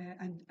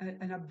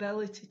an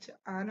ability to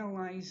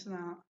analyse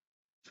that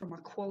from a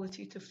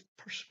qualitative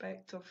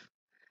perspective.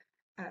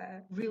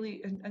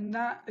 Really, and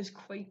that is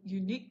quite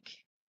unique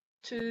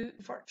to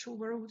virtual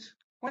worlds.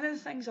 One of the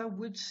things I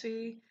would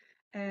say,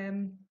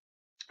 and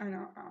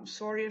I'm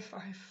sorry if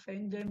I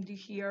offend anybody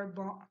here,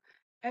 but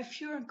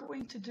if you're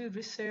going to do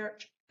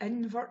research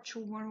in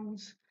virtual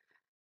worlds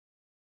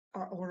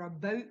or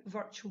about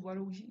virtual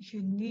worlds,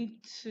 you need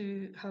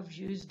to have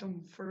used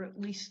them for at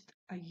least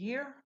a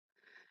year.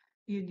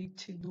 You need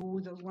to know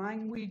the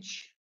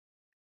language.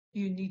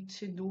 You need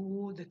to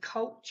know the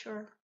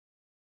culture.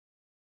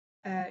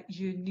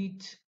 You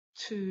need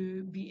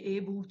to be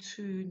able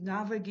to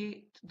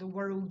navigate the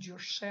world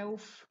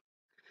yourself,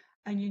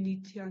 and you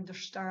need to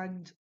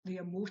understand the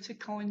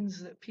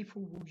emoticons that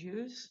people will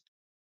use,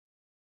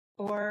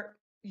 or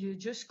you're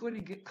just going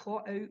to get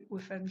caught out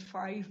within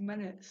 5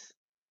 minutes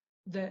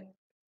that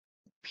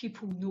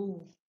people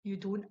know you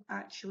don't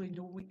actually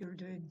know what you're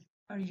doing,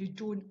 or you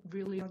don't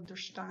really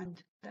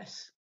understand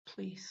this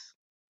place.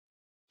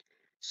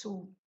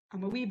 So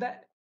I'm a wee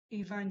bit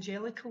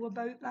evangelical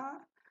about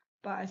that,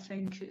 but I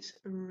think it's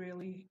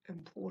really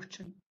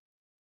important.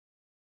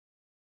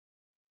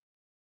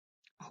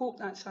 I hope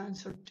that's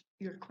answered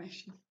your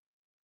question.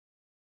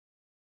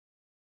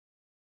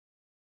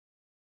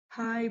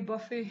 Hi,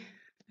 Buffy.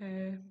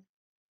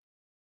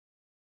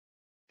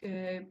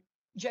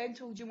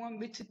 Gentle, do you want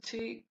me to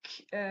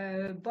take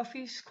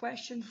Buffy's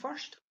question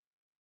first?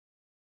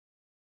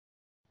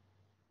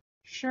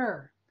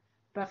 Sure.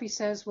 Buffy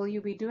says, will you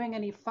be doing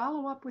any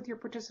follow-up with your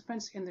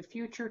participants in the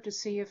future to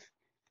see if,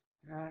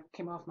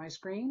 came off my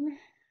screen.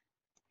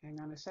 Hang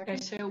on a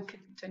second. SL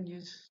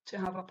continues to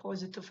have a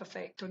positive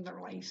effect on their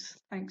lives.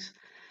 Thanks.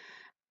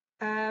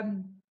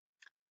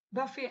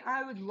 Buffy,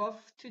 I would love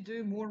to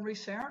do more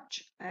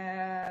research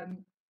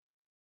and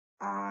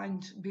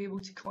be able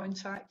to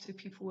contact the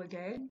people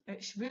again.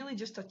 It's really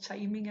just a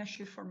timing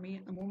issue for me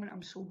at the moment.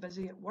 I'm so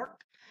busy at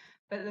work,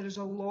 but there's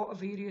a lot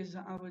of areas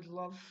that I would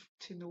love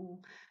to know.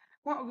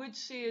 What I would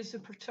say is the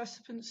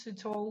participants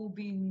had all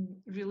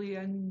been really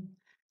in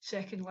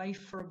Second Life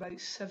for about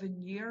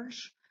 7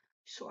 years.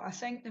 So I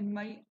think they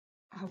might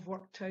have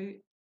worked out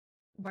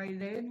by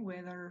then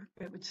whether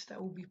it would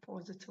still be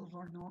positive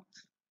or not.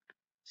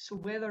 So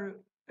whether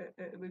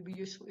it would be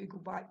useful to go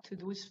back to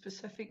those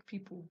specific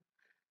people,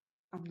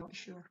 I'm not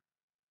sure.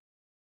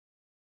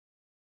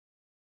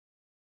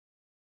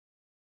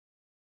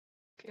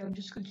 Okay, I'm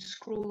just going to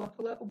scroll up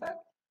a little bit.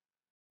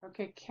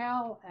 Okay,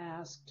 Cal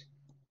asked,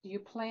 do you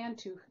plan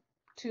to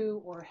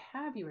or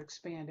have you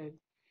expanded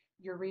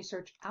your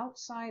research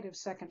outside of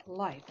Second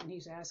Life? And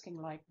he's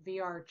asking like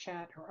VR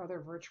chat or other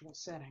virtual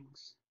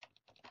settings.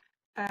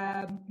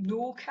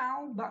 No,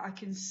 Cal, but I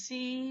can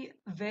see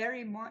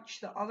very much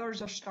that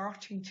others are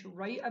starting to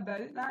write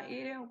about that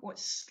area.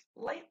 What's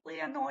slightly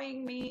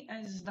annoying me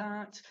is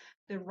that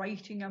they're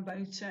writing about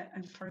it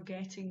and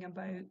forgetting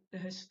about the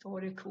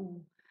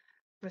historical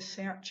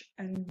research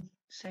in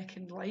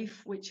Second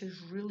Life, which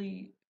is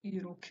really,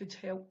 could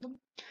help them.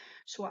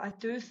 So I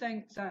do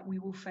think that we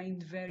will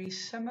find very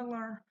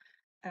similar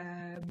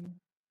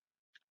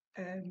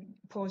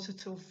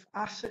positive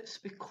assets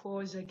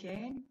because,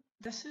 again,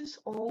 this is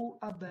all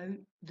about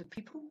the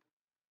people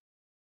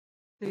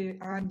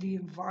and the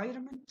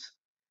environment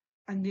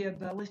and the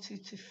ability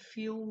to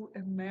feel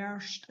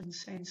immersed in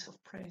sense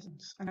of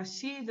presence. And I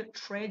see that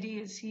Treddy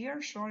is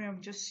here. Sorry,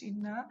 I've just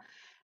seen that.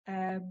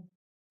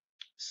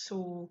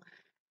 So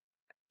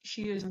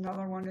she is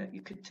another one that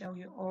you could tell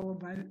you all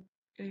about,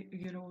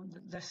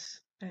 this.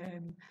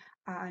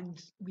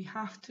 And we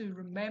have to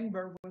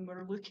remember when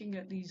we're looking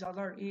at these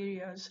other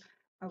areas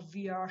of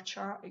VR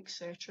chat,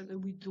 etc., that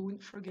we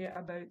don't forget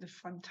about the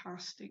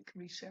fantastic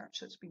research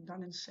that's been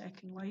done in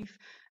Second Life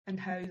and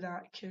how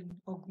that can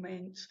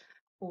augment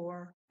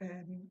or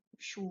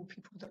show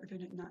people that are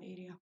doing it in that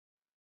area.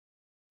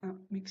 That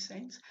makes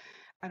sense.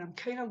 And I'm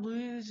kind of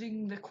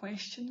losing the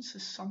questions, so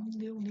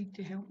somebody will need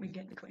to help me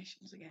get the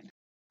questions again.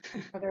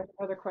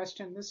 Other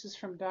question. This is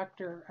from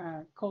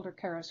Dr.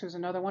 Calder-Karras, who's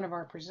another one of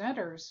our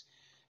presenters.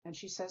 And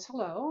she says,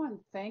 hello, and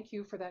thank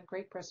you for that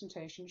great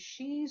presentation.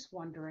 She's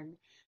wondering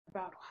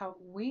about how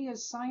we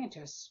as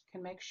scientists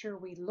can make sure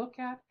we look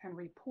at and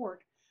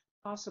report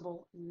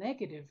possible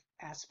negative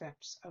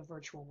aspects of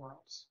virtual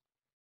worlds.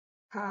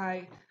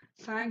 Hi,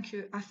 thank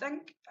you. I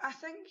think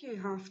you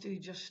have to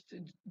just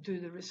do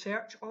the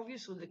research.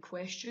 Obviously, the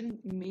question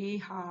may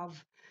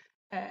have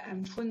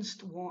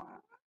influenced what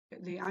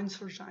the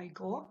answers I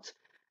got.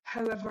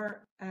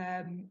 However,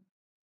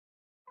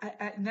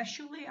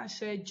 initially I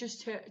said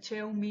just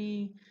tell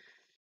me,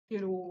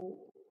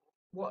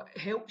 what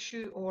helps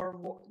you or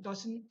what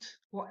doesn't,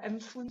 what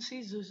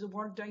influences is the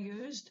word I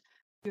used,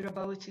 your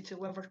ability to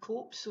live or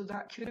cope. So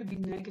that could have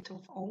been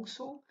negative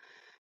also.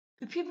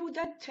 The people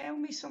did tell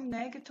me some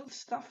negative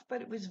stuff,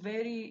 but it was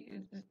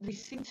they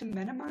seemed to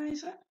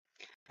minimise it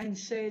and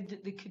said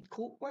that they could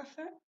cope with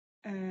it.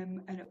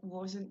 And it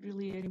wasn't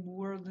really any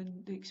more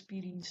than they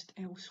experienced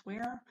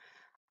elsewhere.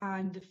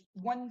 And if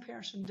one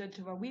person did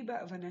have a wee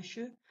bit of an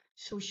issue,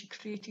 so she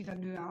created a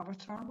new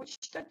avatar, which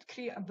did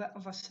create a bit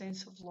of a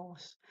sense of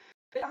loss.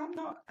 But I'm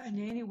not in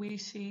any way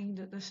saying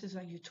that this is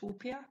a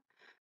utopia.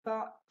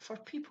 But for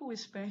people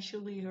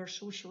especially who are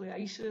socially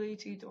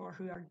isolated or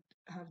who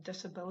have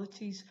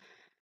disabilities,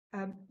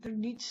 there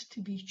needs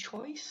to be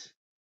choice.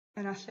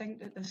 And I think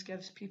that this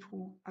gives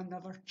people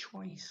another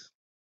choice.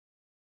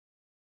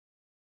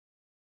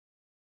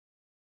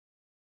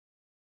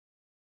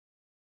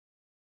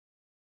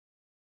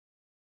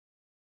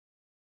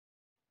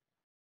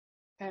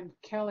 And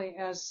Kelly,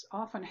 as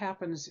often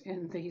happens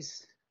in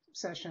these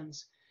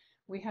sessions,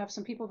 we have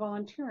some people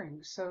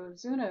volunteering. So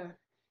Zuna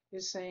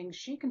is saying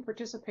she can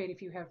participate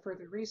if you have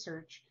further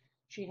research.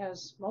 She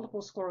has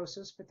multiple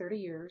sclerosis for 30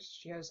 years.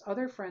 She has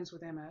other friends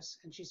with MS,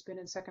 and she's been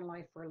in Second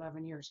Life for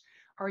 11 years.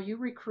 Are you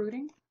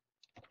recruiting?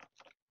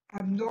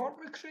 I'm not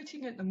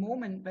recruiting at the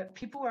moment, but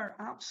people are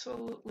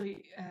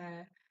absolutely,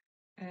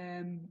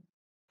 I'm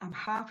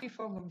happy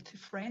for them to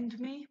friend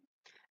me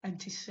and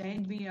to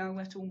send me a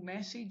little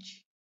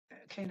message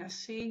kind of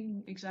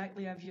saying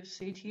exactly as you've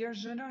said here,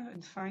 Zuna,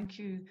 and thank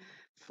you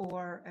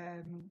for,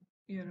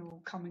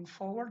 coming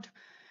forward.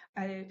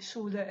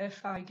 So that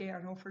if I get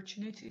an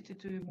opportunity to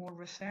do more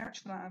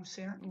research, that I'm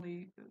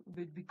certainly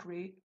would be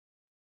great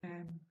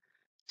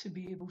to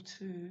be able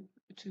to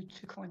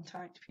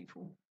contact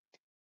people.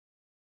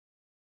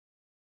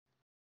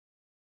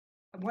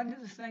 One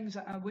of the things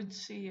that I would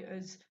say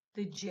is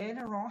the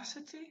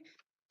generosity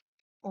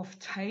of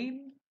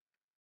time,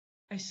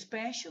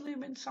 especially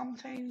when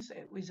sometimes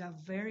it was a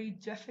very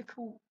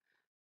difficult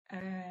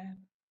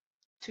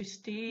to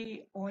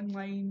stay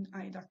online,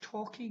 either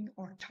talking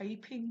or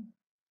typing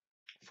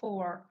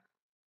for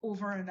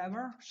over an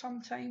hour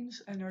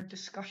sometimes in our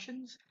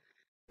discussions,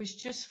 was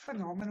just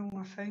phenomenal.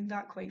 I found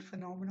that quite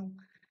phenomenal.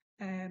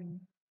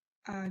 And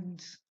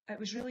it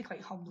was really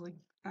quite humbling,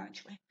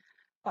 actually.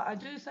 But I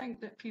do think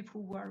that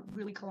people were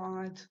really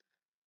glad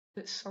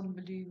that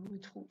somebody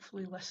would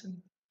hopefully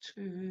listen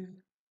to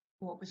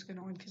what was going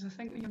on, because I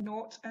think when you're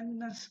not in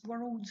this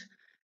world,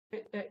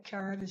 it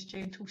can, as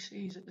Gentle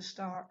says at the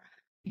start,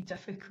 be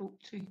difficult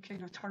to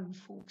kind of turn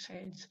folks'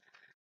 heads.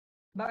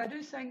 But I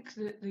do think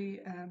that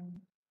the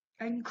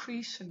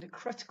increase in the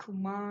critical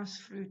mass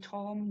through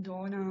Tom,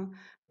 Donna,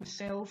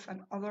 myself and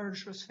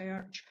others'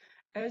 research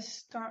is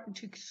starting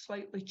to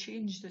slightly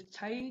change the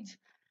tide.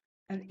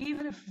 And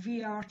even if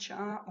VR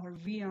chat or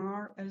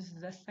VR is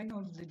the thing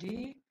of the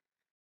day,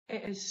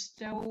 it is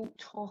still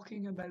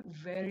talking about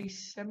very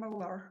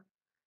similar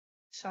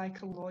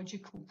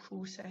psychological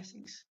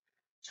processes.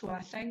 So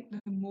I think the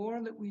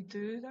more that we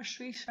do this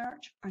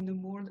research and the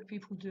more that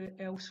people do it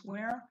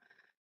elsewhere,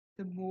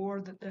 the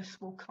more that this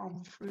will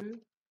come through,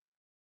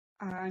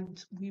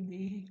 and we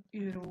may,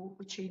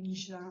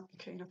 change that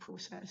kind of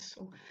process.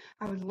 So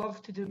I would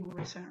love to do more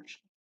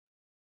research.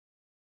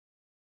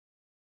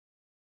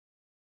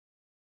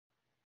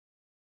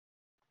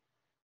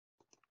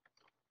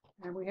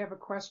 And we have a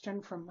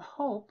question from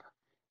Hope.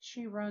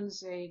 She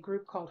runs a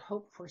group called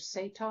Hope for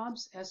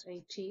SATOBS,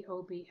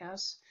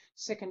 SATOBS,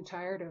 sick and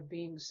tired of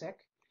being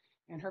sick.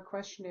 And her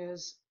question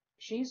is,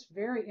 she's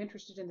very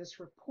interested in this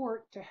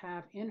report to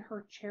have in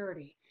her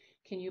charity.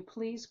 Can you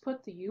please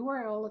put the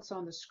URL that's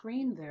on the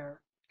screen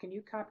there? Can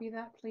you copy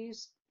that,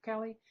 please,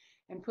 Kelly,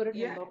 and put it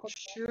in local?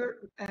 Sure.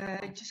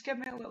 Just give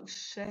me a little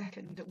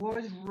second. It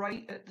was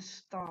right at the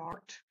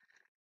start,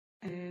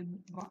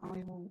 but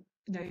I will.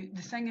 Now,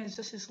 the thing is,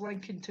 this is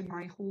linking to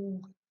my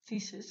whole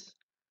thesis.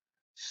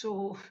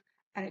 So,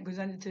 and it goes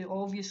into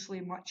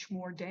obviously much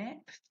more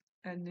depth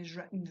and is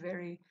written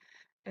very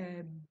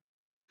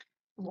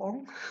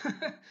long.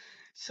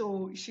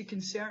 So she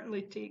can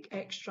certainly take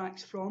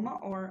extracts from it,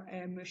 or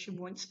if she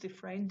wants to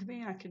friend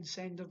me, I can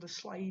send her the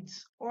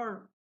slides,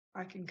 or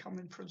I can come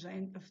and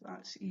present if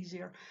that's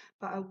easier.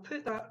 But I'll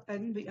put that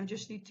in, but I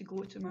just need to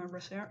go to my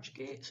research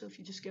gate, so if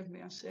you just give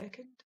me a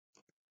second,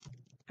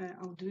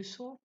 I'll do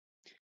so.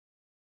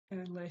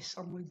 Unless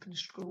someone can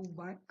scroll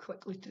back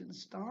quickly to the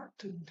start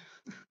and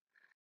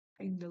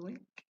find the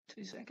link.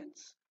 2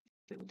 seconds.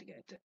 Be able to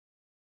get it.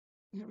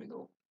 Here we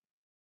go.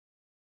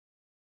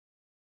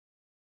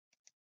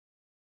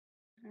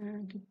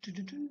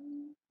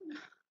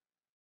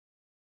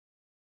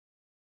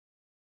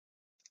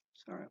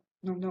 Sorry,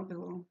 no, not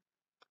below.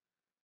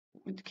 I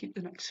want to keep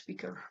the next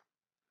speaker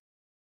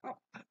up.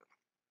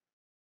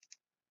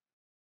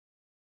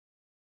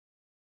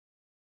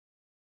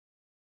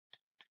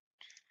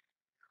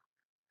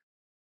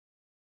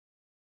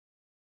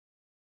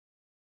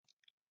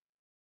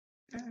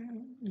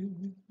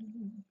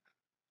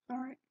 All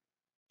right.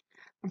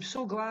 I'm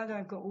so glad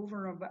I got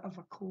over a bit of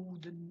a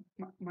cold, and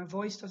my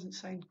voice doesn't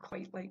sound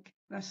quite like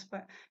this,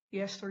 but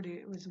yesterday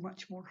it was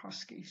much more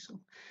husky, so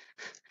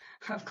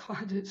I'm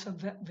glad it's a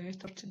bit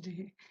better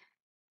today.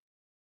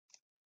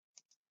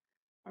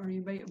 Or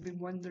you might have been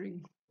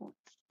wondering, what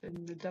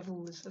in the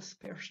devil is this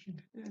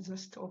person? Who is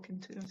this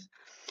talking to us?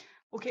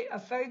 Okay, I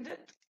found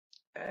it.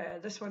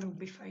 This one will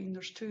be fine.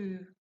 There's 2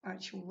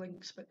 actual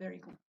links, but there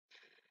you go.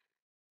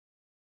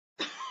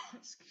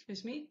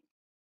 Excuse me.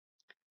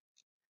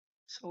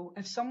 So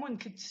if someone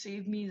could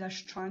save me this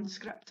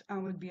transcript,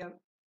 that would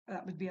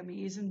be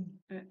amazing,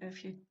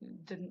 if you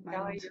didn't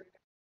mind.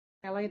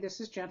 Ellie, this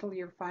is Gentle.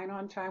 You're fine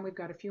on time. We've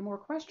got a few more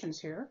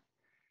questions here.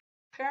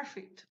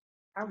 Perfect.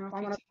 I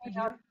want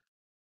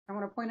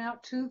to point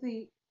out to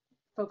the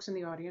folks in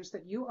the audience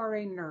that you are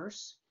a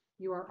nurse.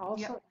 You are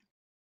also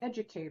an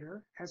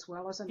educator as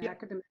well as an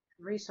academic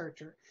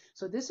researcher.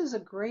 So this is a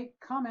great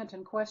comment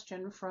and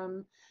question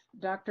from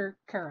Dr.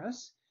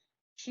 Karas.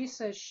 She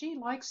says she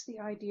likes the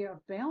idea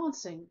of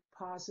balancing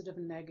positive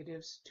and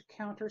negatives to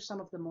counter some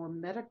of the more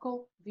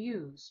medical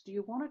views. Do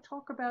you want to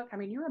talk about, I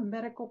mean, you're a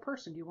medical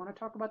person. Do you want to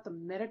talk about the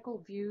medical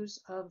views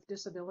of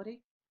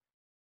disability?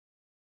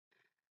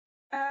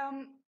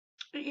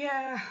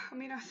 Yeah, I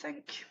mean, I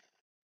think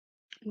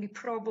we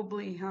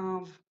probably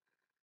have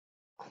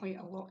quite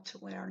a lot to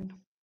learn,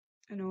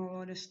 in all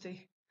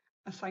honesty.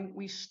 I think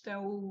we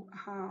still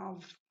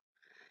have,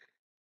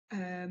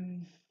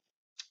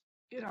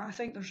 I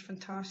think there's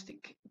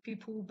fantastic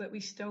people, but we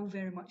still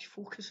very much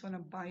focus on a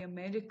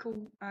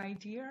biomedical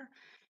idea.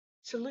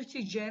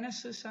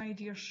 Salutogenesis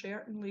idea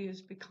certainly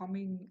is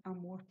becoming a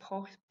more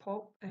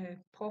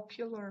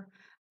popular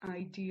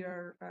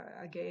idea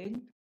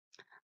again.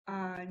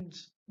 And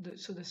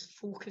so this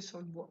focus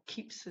on what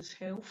keeps us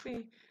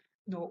healthy,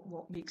 not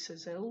what makes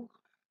us ill,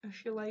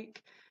 if you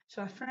like.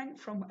 So I think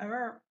from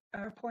our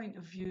point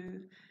of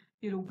view,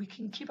 we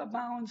can keep a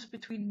balance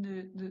between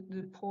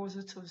the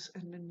positives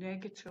and the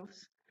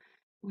negatives.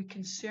 We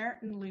can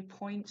certainly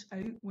point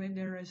out when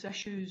there is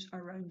issues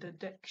around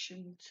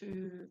addiction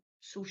to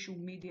social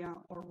media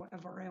or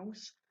whatever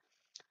else.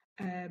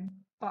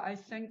 But I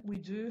think we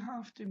do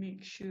have to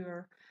make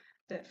sure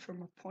that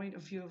from a point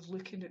of view of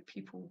looking at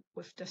people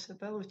with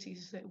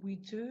disabilities, that we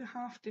do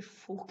have to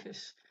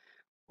focus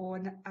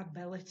on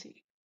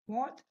ability.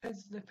 What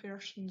is the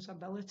person's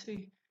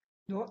ability,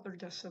 not their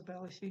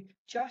disability?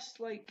 Just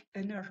like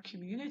in our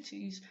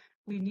communities,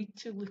 we need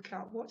to look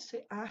at what's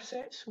the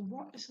assets, so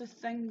what is the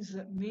things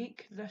that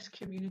make this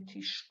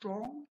community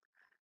strong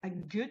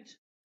and good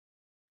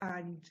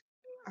and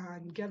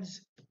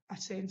gives a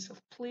sense of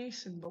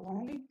place and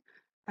belonging,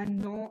 and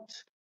not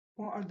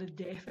what are the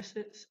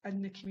deficits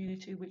in the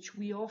community, which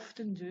we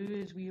often do,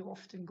 is we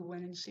often go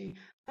in and say,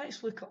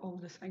 let's look at all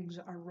the things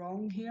that are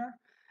wrong here,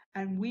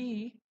 and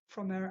we,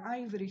 from our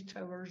ivory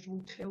towers,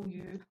 will tell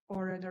you,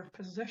 or in our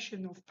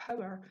position of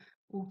power,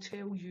 will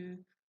tell you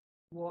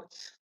what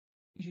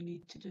you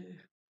need to do.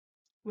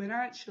 When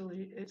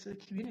actually it's the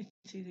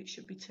community that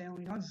should be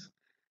telling us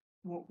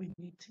what we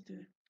need to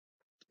do.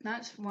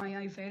 That's why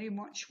I very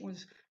much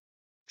was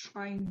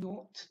trying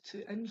not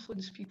to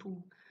influence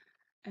people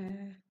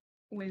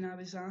when I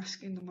was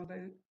asking them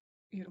about,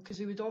 because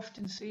they would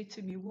often say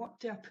to me, what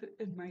do I put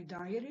in my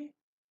diary?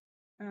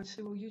 And I'd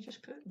say, well, you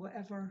just put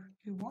whatever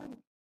you want.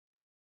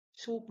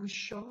 So it was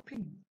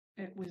shopping,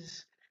 it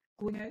was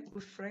going out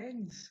with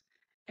friends,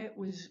 it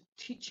was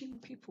teaching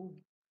people,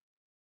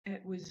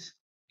 it was,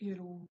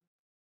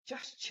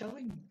 just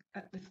chilling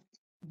at the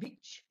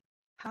beach,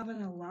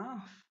 having a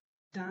laugh,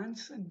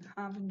 dancing,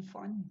 having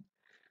fun.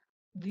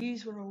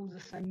 These were all the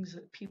things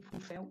that people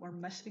felt were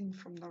missing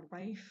from their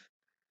life,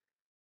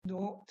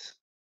 not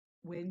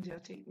when do I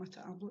take my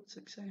tablets,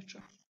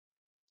 etc.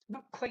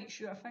 Not quite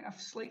sure. I think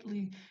I've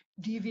slightly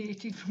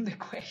deviated from the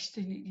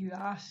question that you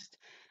asked.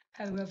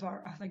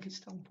 However, I think it's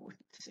still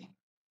important to say.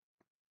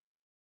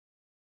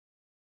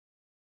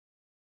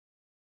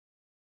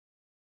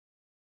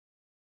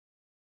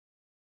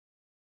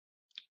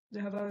 Do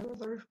you have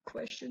another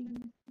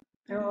question?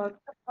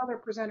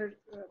 Other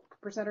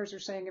presenters are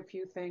saying a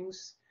few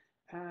things.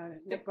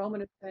 Nick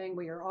Bowman is saying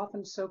we are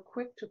often so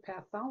quick to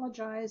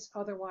pathologize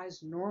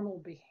otherwise normal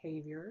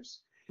behaviors.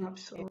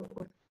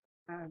 Absolutely.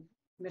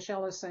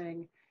 Michelle is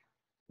saying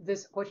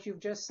what you've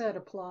just said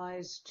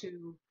applies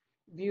to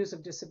views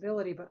of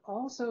disability, but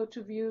also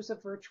to views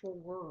of virtual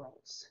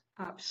worlds.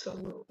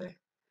 Absolutely.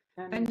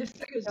 And the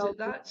thing is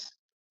that's...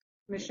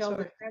 Michelle, the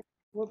transcript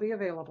will be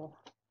available.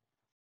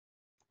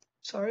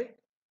 Sorry?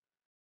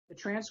 The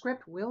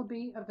transcript will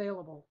be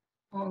available.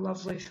 Oh,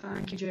 lovely.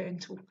 Thank you,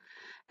 gentle.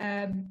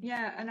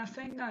 Yeah, and I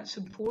think that's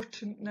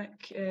important,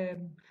 Nick,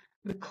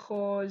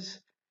 because,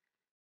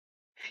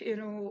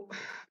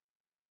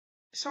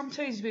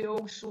 sometimes we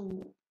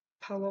also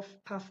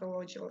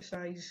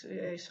pathologise,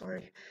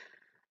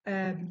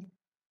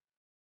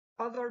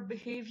 other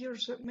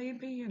behaviours that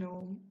maybe,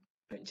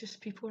 but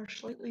just people are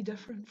slightly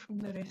different from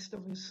the rest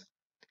of us.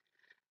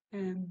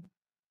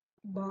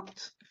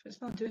 But if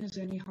it's not doing us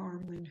any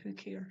harm, then who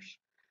cares?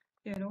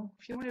 If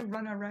you want to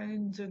run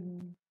around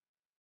and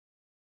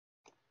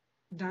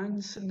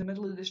dance in the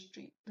middle of the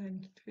street,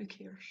 then who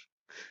cares?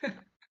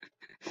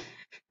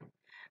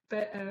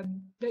 but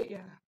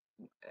yeah,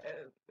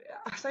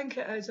 I think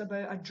it is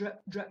about a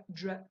drip, drip,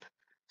 drip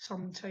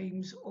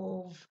sometimes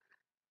of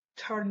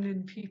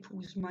turning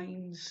people's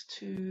minds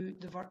to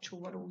the virtual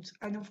world.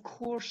 And of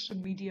course, the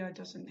media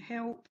doesn't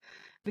help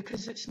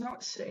because it's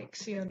not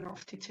sexy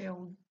enough to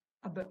tell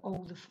about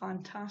all the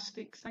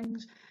fantastic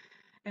things.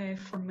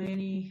 For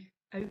many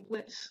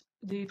outlets,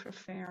 they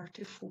prefer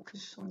to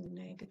focus on the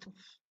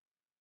negatives.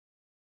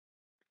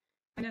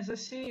 And as I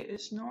say,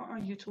 it's not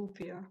a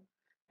utopia.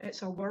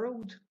 It's a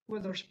world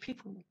where there's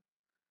people,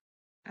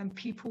 and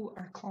people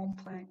are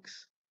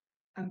complex,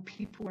 and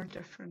people are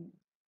different,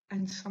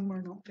 and some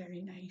are not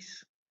very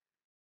nice.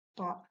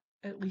 But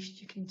at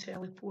least you can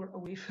teleport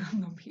away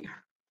from them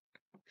here.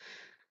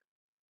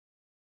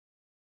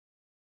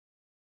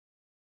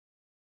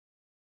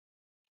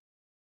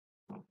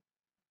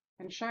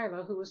 And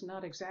Shyla, who is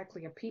not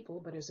exactly a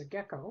people but is a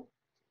gecko,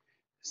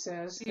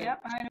 says...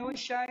 Yep, I know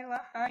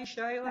Shyla. Hi,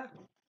 Shyla.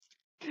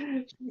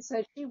 She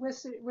said she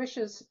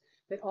wishes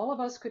that all of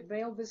us could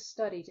mail this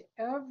study to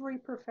every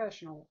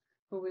professional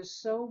who is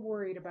so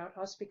worried about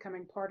us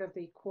becoming part of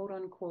the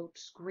quote-unquote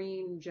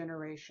screen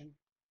generation.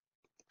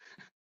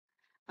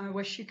 I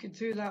wish you could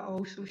do that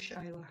also,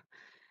 Shyla.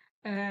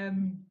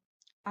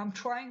 I'm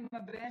trying my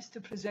best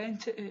to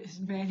present it at as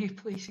many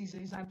places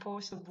as I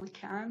possibly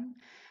can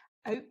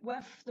out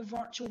with the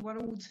virtual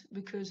world,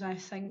 because I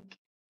think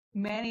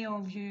many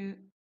of you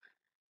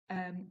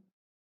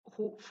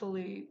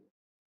hopefully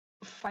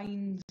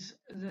find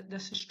that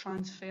this is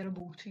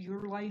transferable to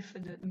your life,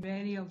 and that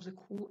many of the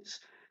quotes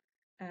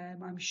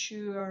I'm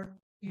sure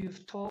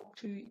you've talked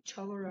to each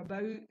other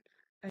about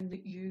and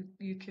that you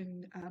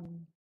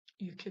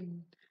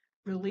can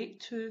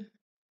relate to.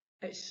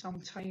 It's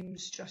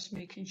sometimes just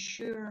making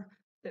sure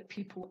that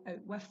people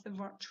out with the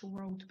virtual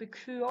world,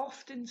 who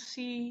often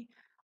see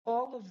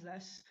all of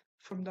this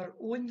from their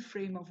own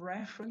frame of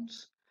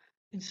reference,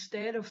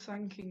 instead of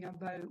thinking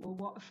about, well,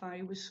 what if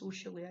I was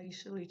socially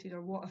isolated,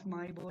 or what if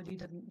my body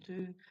didn't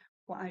do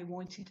what I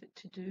wanted it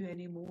to do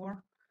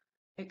anymore,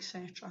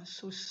 etc.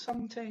 So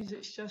sometimes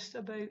it's just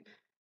about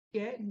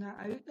getting that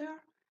out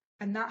there.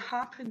 And that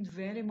happened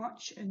very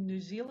much in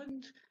New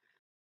Zealand.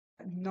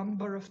 A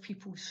number of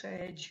people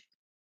said,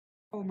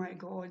 oh my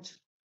God,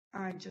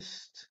 I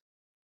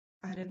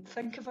didn't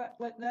think of it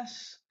like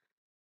this.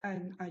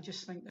 And I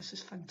just think this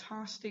is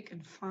fantastic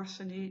and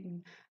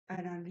fascinating,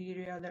 and an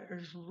area that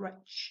is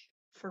rich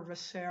for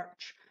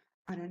research,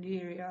 and an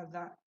area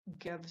that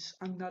gives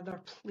another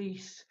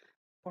place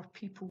for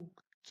people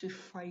to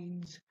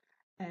find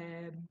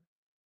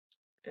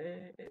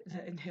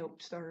that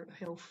helps their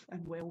health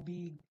and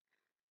well-being.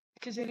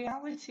 Because the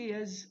reality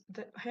is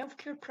that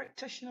healthcare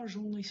practitioners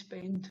only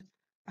spend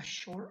a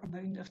short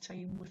amount of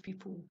time with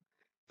people.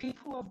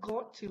 People have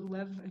got to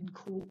live and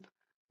cope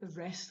the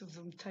rest of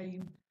their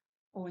time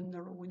on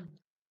their own,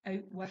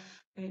 out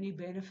with any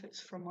benefits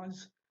from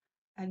us.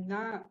 And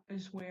that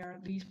is where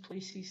these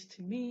places,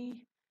 to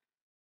me,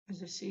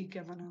 as I say,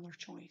 give another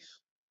choice.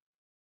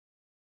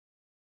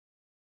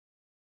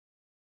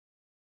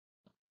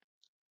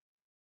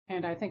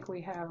 And I think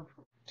we have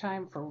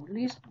time for at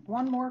least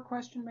one more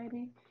question,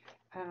 maybe,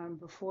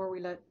 before we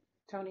let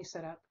Tony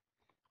set up.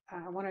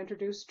 I want to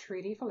introduce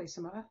Tridi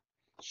Felicima.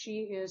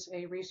 She is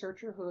a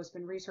researcher who has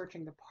been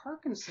researching the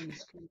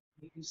Parkinson's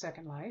community in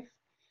Second Life.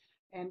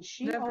 And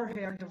Never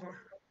heard of her.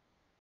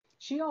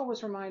 She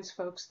always reminds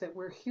folks that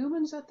we're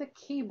humans at the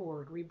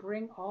keyboard. We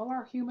bring all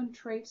our human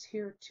traits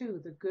here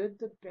too, the good,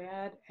 the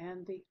bad,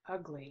 and the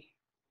ugly.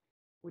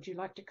 Would you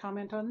like to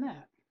comment on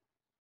that?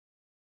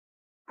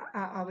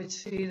 I would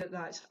say that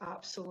that's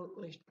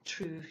absolutely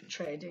true,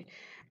 Tredi.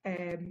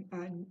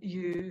 And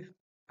you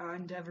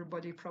and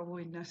everybody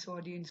probably in this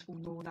audience will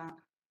know that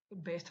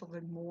better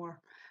than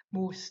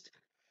most.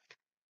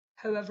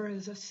 However,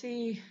 as I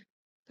say,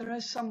 there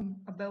is some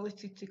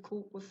ability to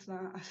cope with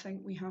that. I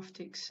think we have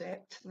to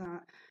accept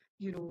that,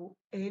 you know,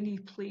 any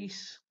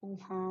place will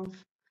have,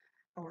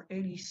 or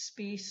any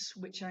space,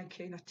 which I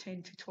kind of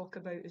tend to talk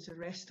about as the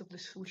rest of the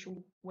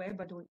social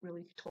web. I don't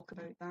really talk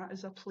about that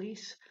as a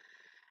place.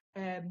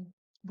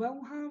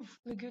 Will have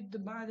the good, the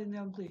bad, and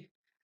the ugly.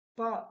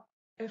 But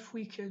if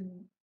we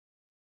can,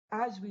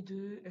 as we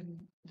do in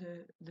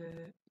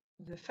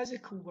the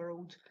physical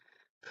world,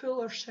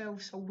 pull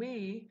ourselves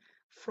away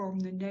from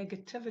the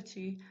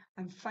negativity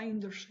and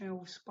find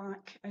ourselves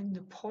back in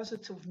the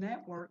positive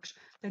networks,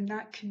 then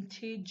that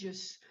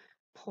contagious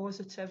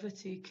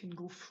positivity can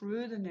go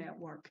through the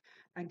network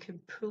and can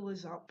pull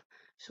us up.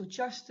 So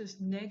just as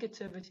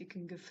negativity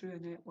can go through a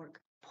network,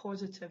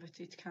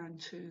 positivity can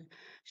too.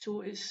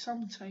 So it's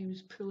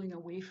sometimes pulling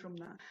away from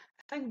that.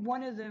 I think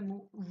one of the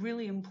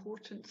really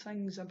important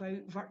things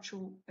about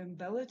virtual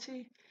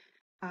ability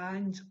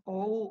and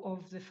all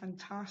of the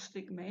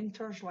fantastic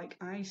mentors like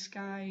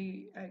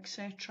iSky,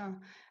 etc.,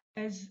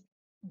 is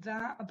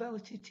that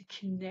ability to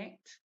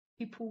connect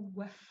people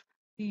with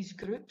these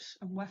groups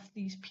and with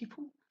these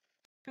people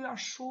who are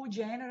so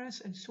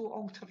generous and so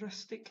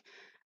altruistic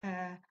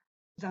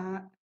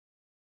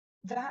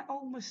that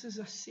almost is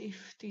a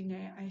safety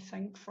net, I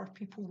think, for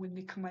people when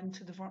they come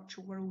into the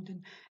virtual world.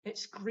 And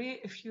it's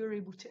great if you're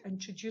able to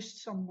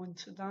introduce someone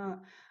to that.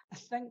 I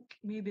think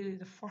maybe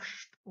the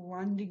first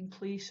landing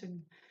place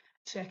in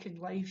Second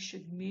Life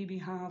should maybe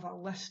have a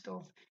list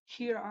of,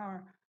 here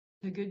are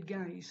the good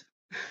guys.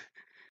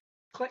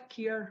 Click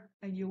here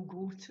and you'll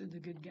go to the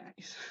good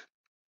guys.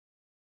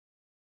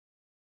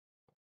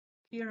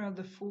 Here are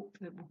the folk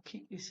that will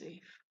keep you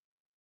safe.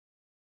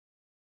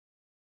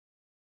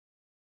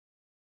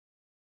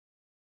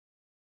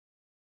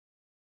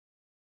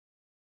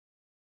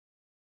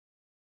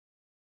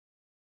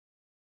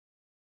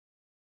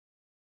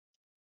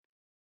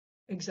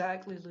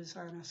 Exactly,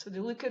 Luzana. So they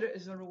look at it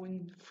as their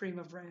own frame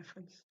of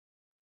reference.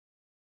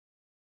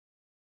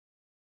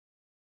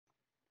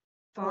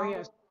 Oh,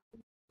 yes.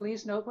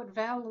 Please note what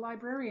Val, the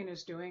librarian,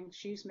 is doing.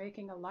 She's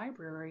making a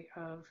library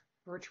of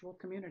virtual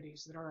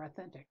communities that are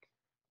authentic.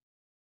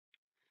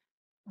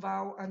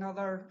 Val,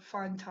 another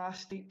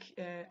fantastic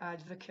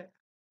advocate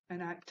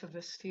and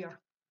activist here.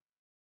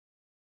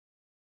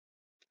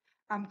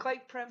 I'm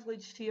quite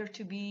privileged here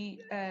to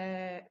be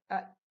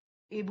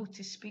able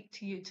to speak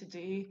to you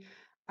today,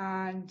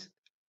 and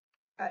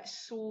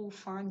it's so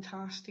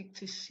fantastic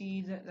to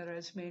see that there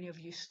is many of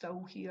you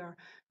still here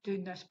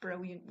doing this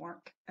brilliant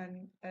work,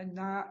 and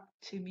that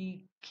to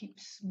me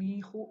keeps me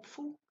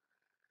hopeful.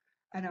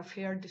 And I've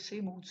heard the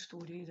same old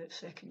story that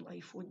Second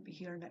Life won't be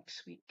here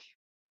next week,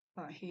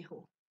 but hey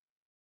ho,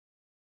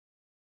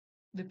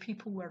 the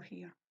people were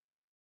here.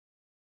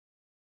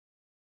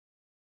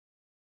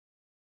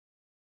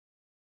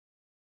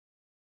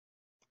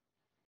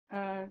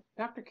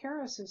 Dr.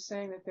 Karras is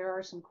saying that there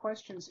are some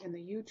questions in the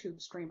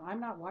YouTube stream. I'm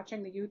not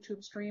watching the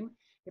YouTube stream.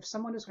 If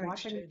someone is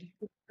watching the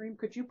YouTube stream,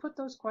 could you put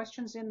those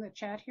questions in the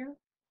chat here?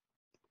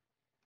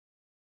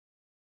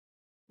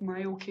 Am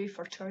I okay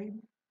for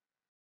time?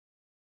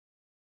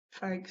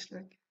 Thanks,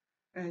 Nick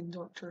and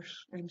Dr.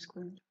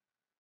 Squared.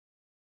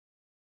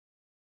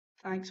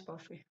 Thanks,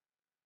 Buffy.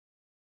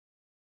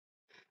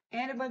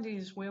 Anybody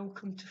is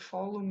welcome to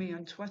follow me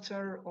on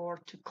Twitter or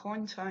to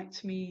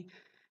contact me.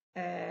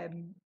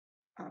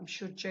 I'm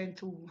sure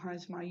Gentle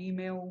has my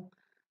email,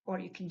 or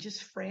you can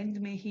just friend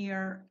me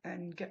here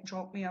and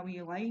drop me a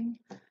wee line.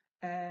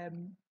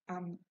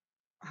 I'm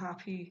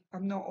happy.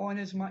 I'm not on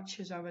as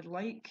much as I would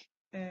like,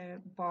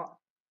 but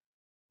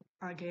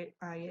I get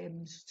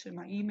IMs to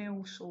my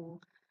email, so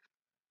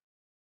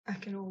I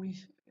can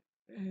always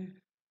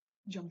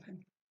jump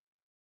in.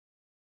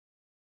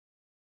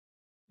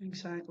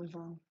 Exactly,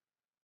 Val.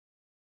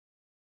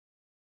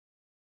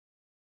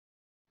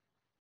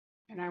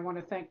 And I want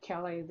to thank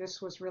Kelly.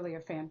 This was really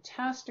a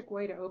fantastic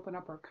way to open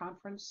up our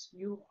conference.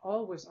 You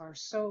always are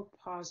so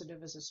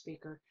positive as a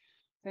speaker.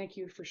 Thank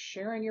you for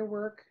sharing your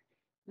work,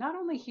 not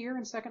only here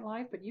in Second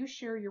Life, but you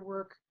share your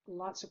work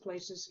lots of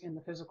places in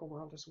the physical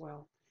world as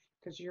well,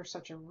 because you're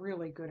such a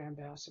really good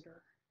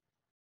ambassador.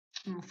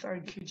 Oh,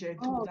 thank you,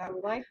 Gentle. Oh, that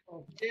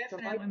delightful.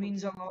 definitely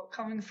means a lot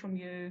coming from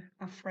you,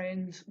 a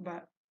friend,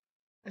 but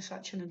it's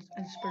such an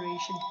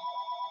inspiration.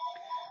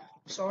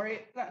 Sorry,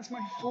 that's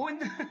my phone.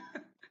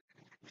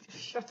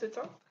 Shut it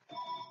up.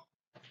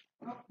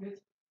 Oh, good.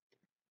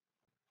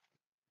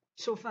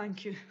 So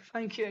thank you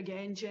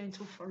again,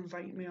 Gentle, for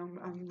inviting me.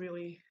 I'm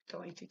really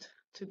delighted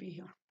to be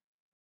here.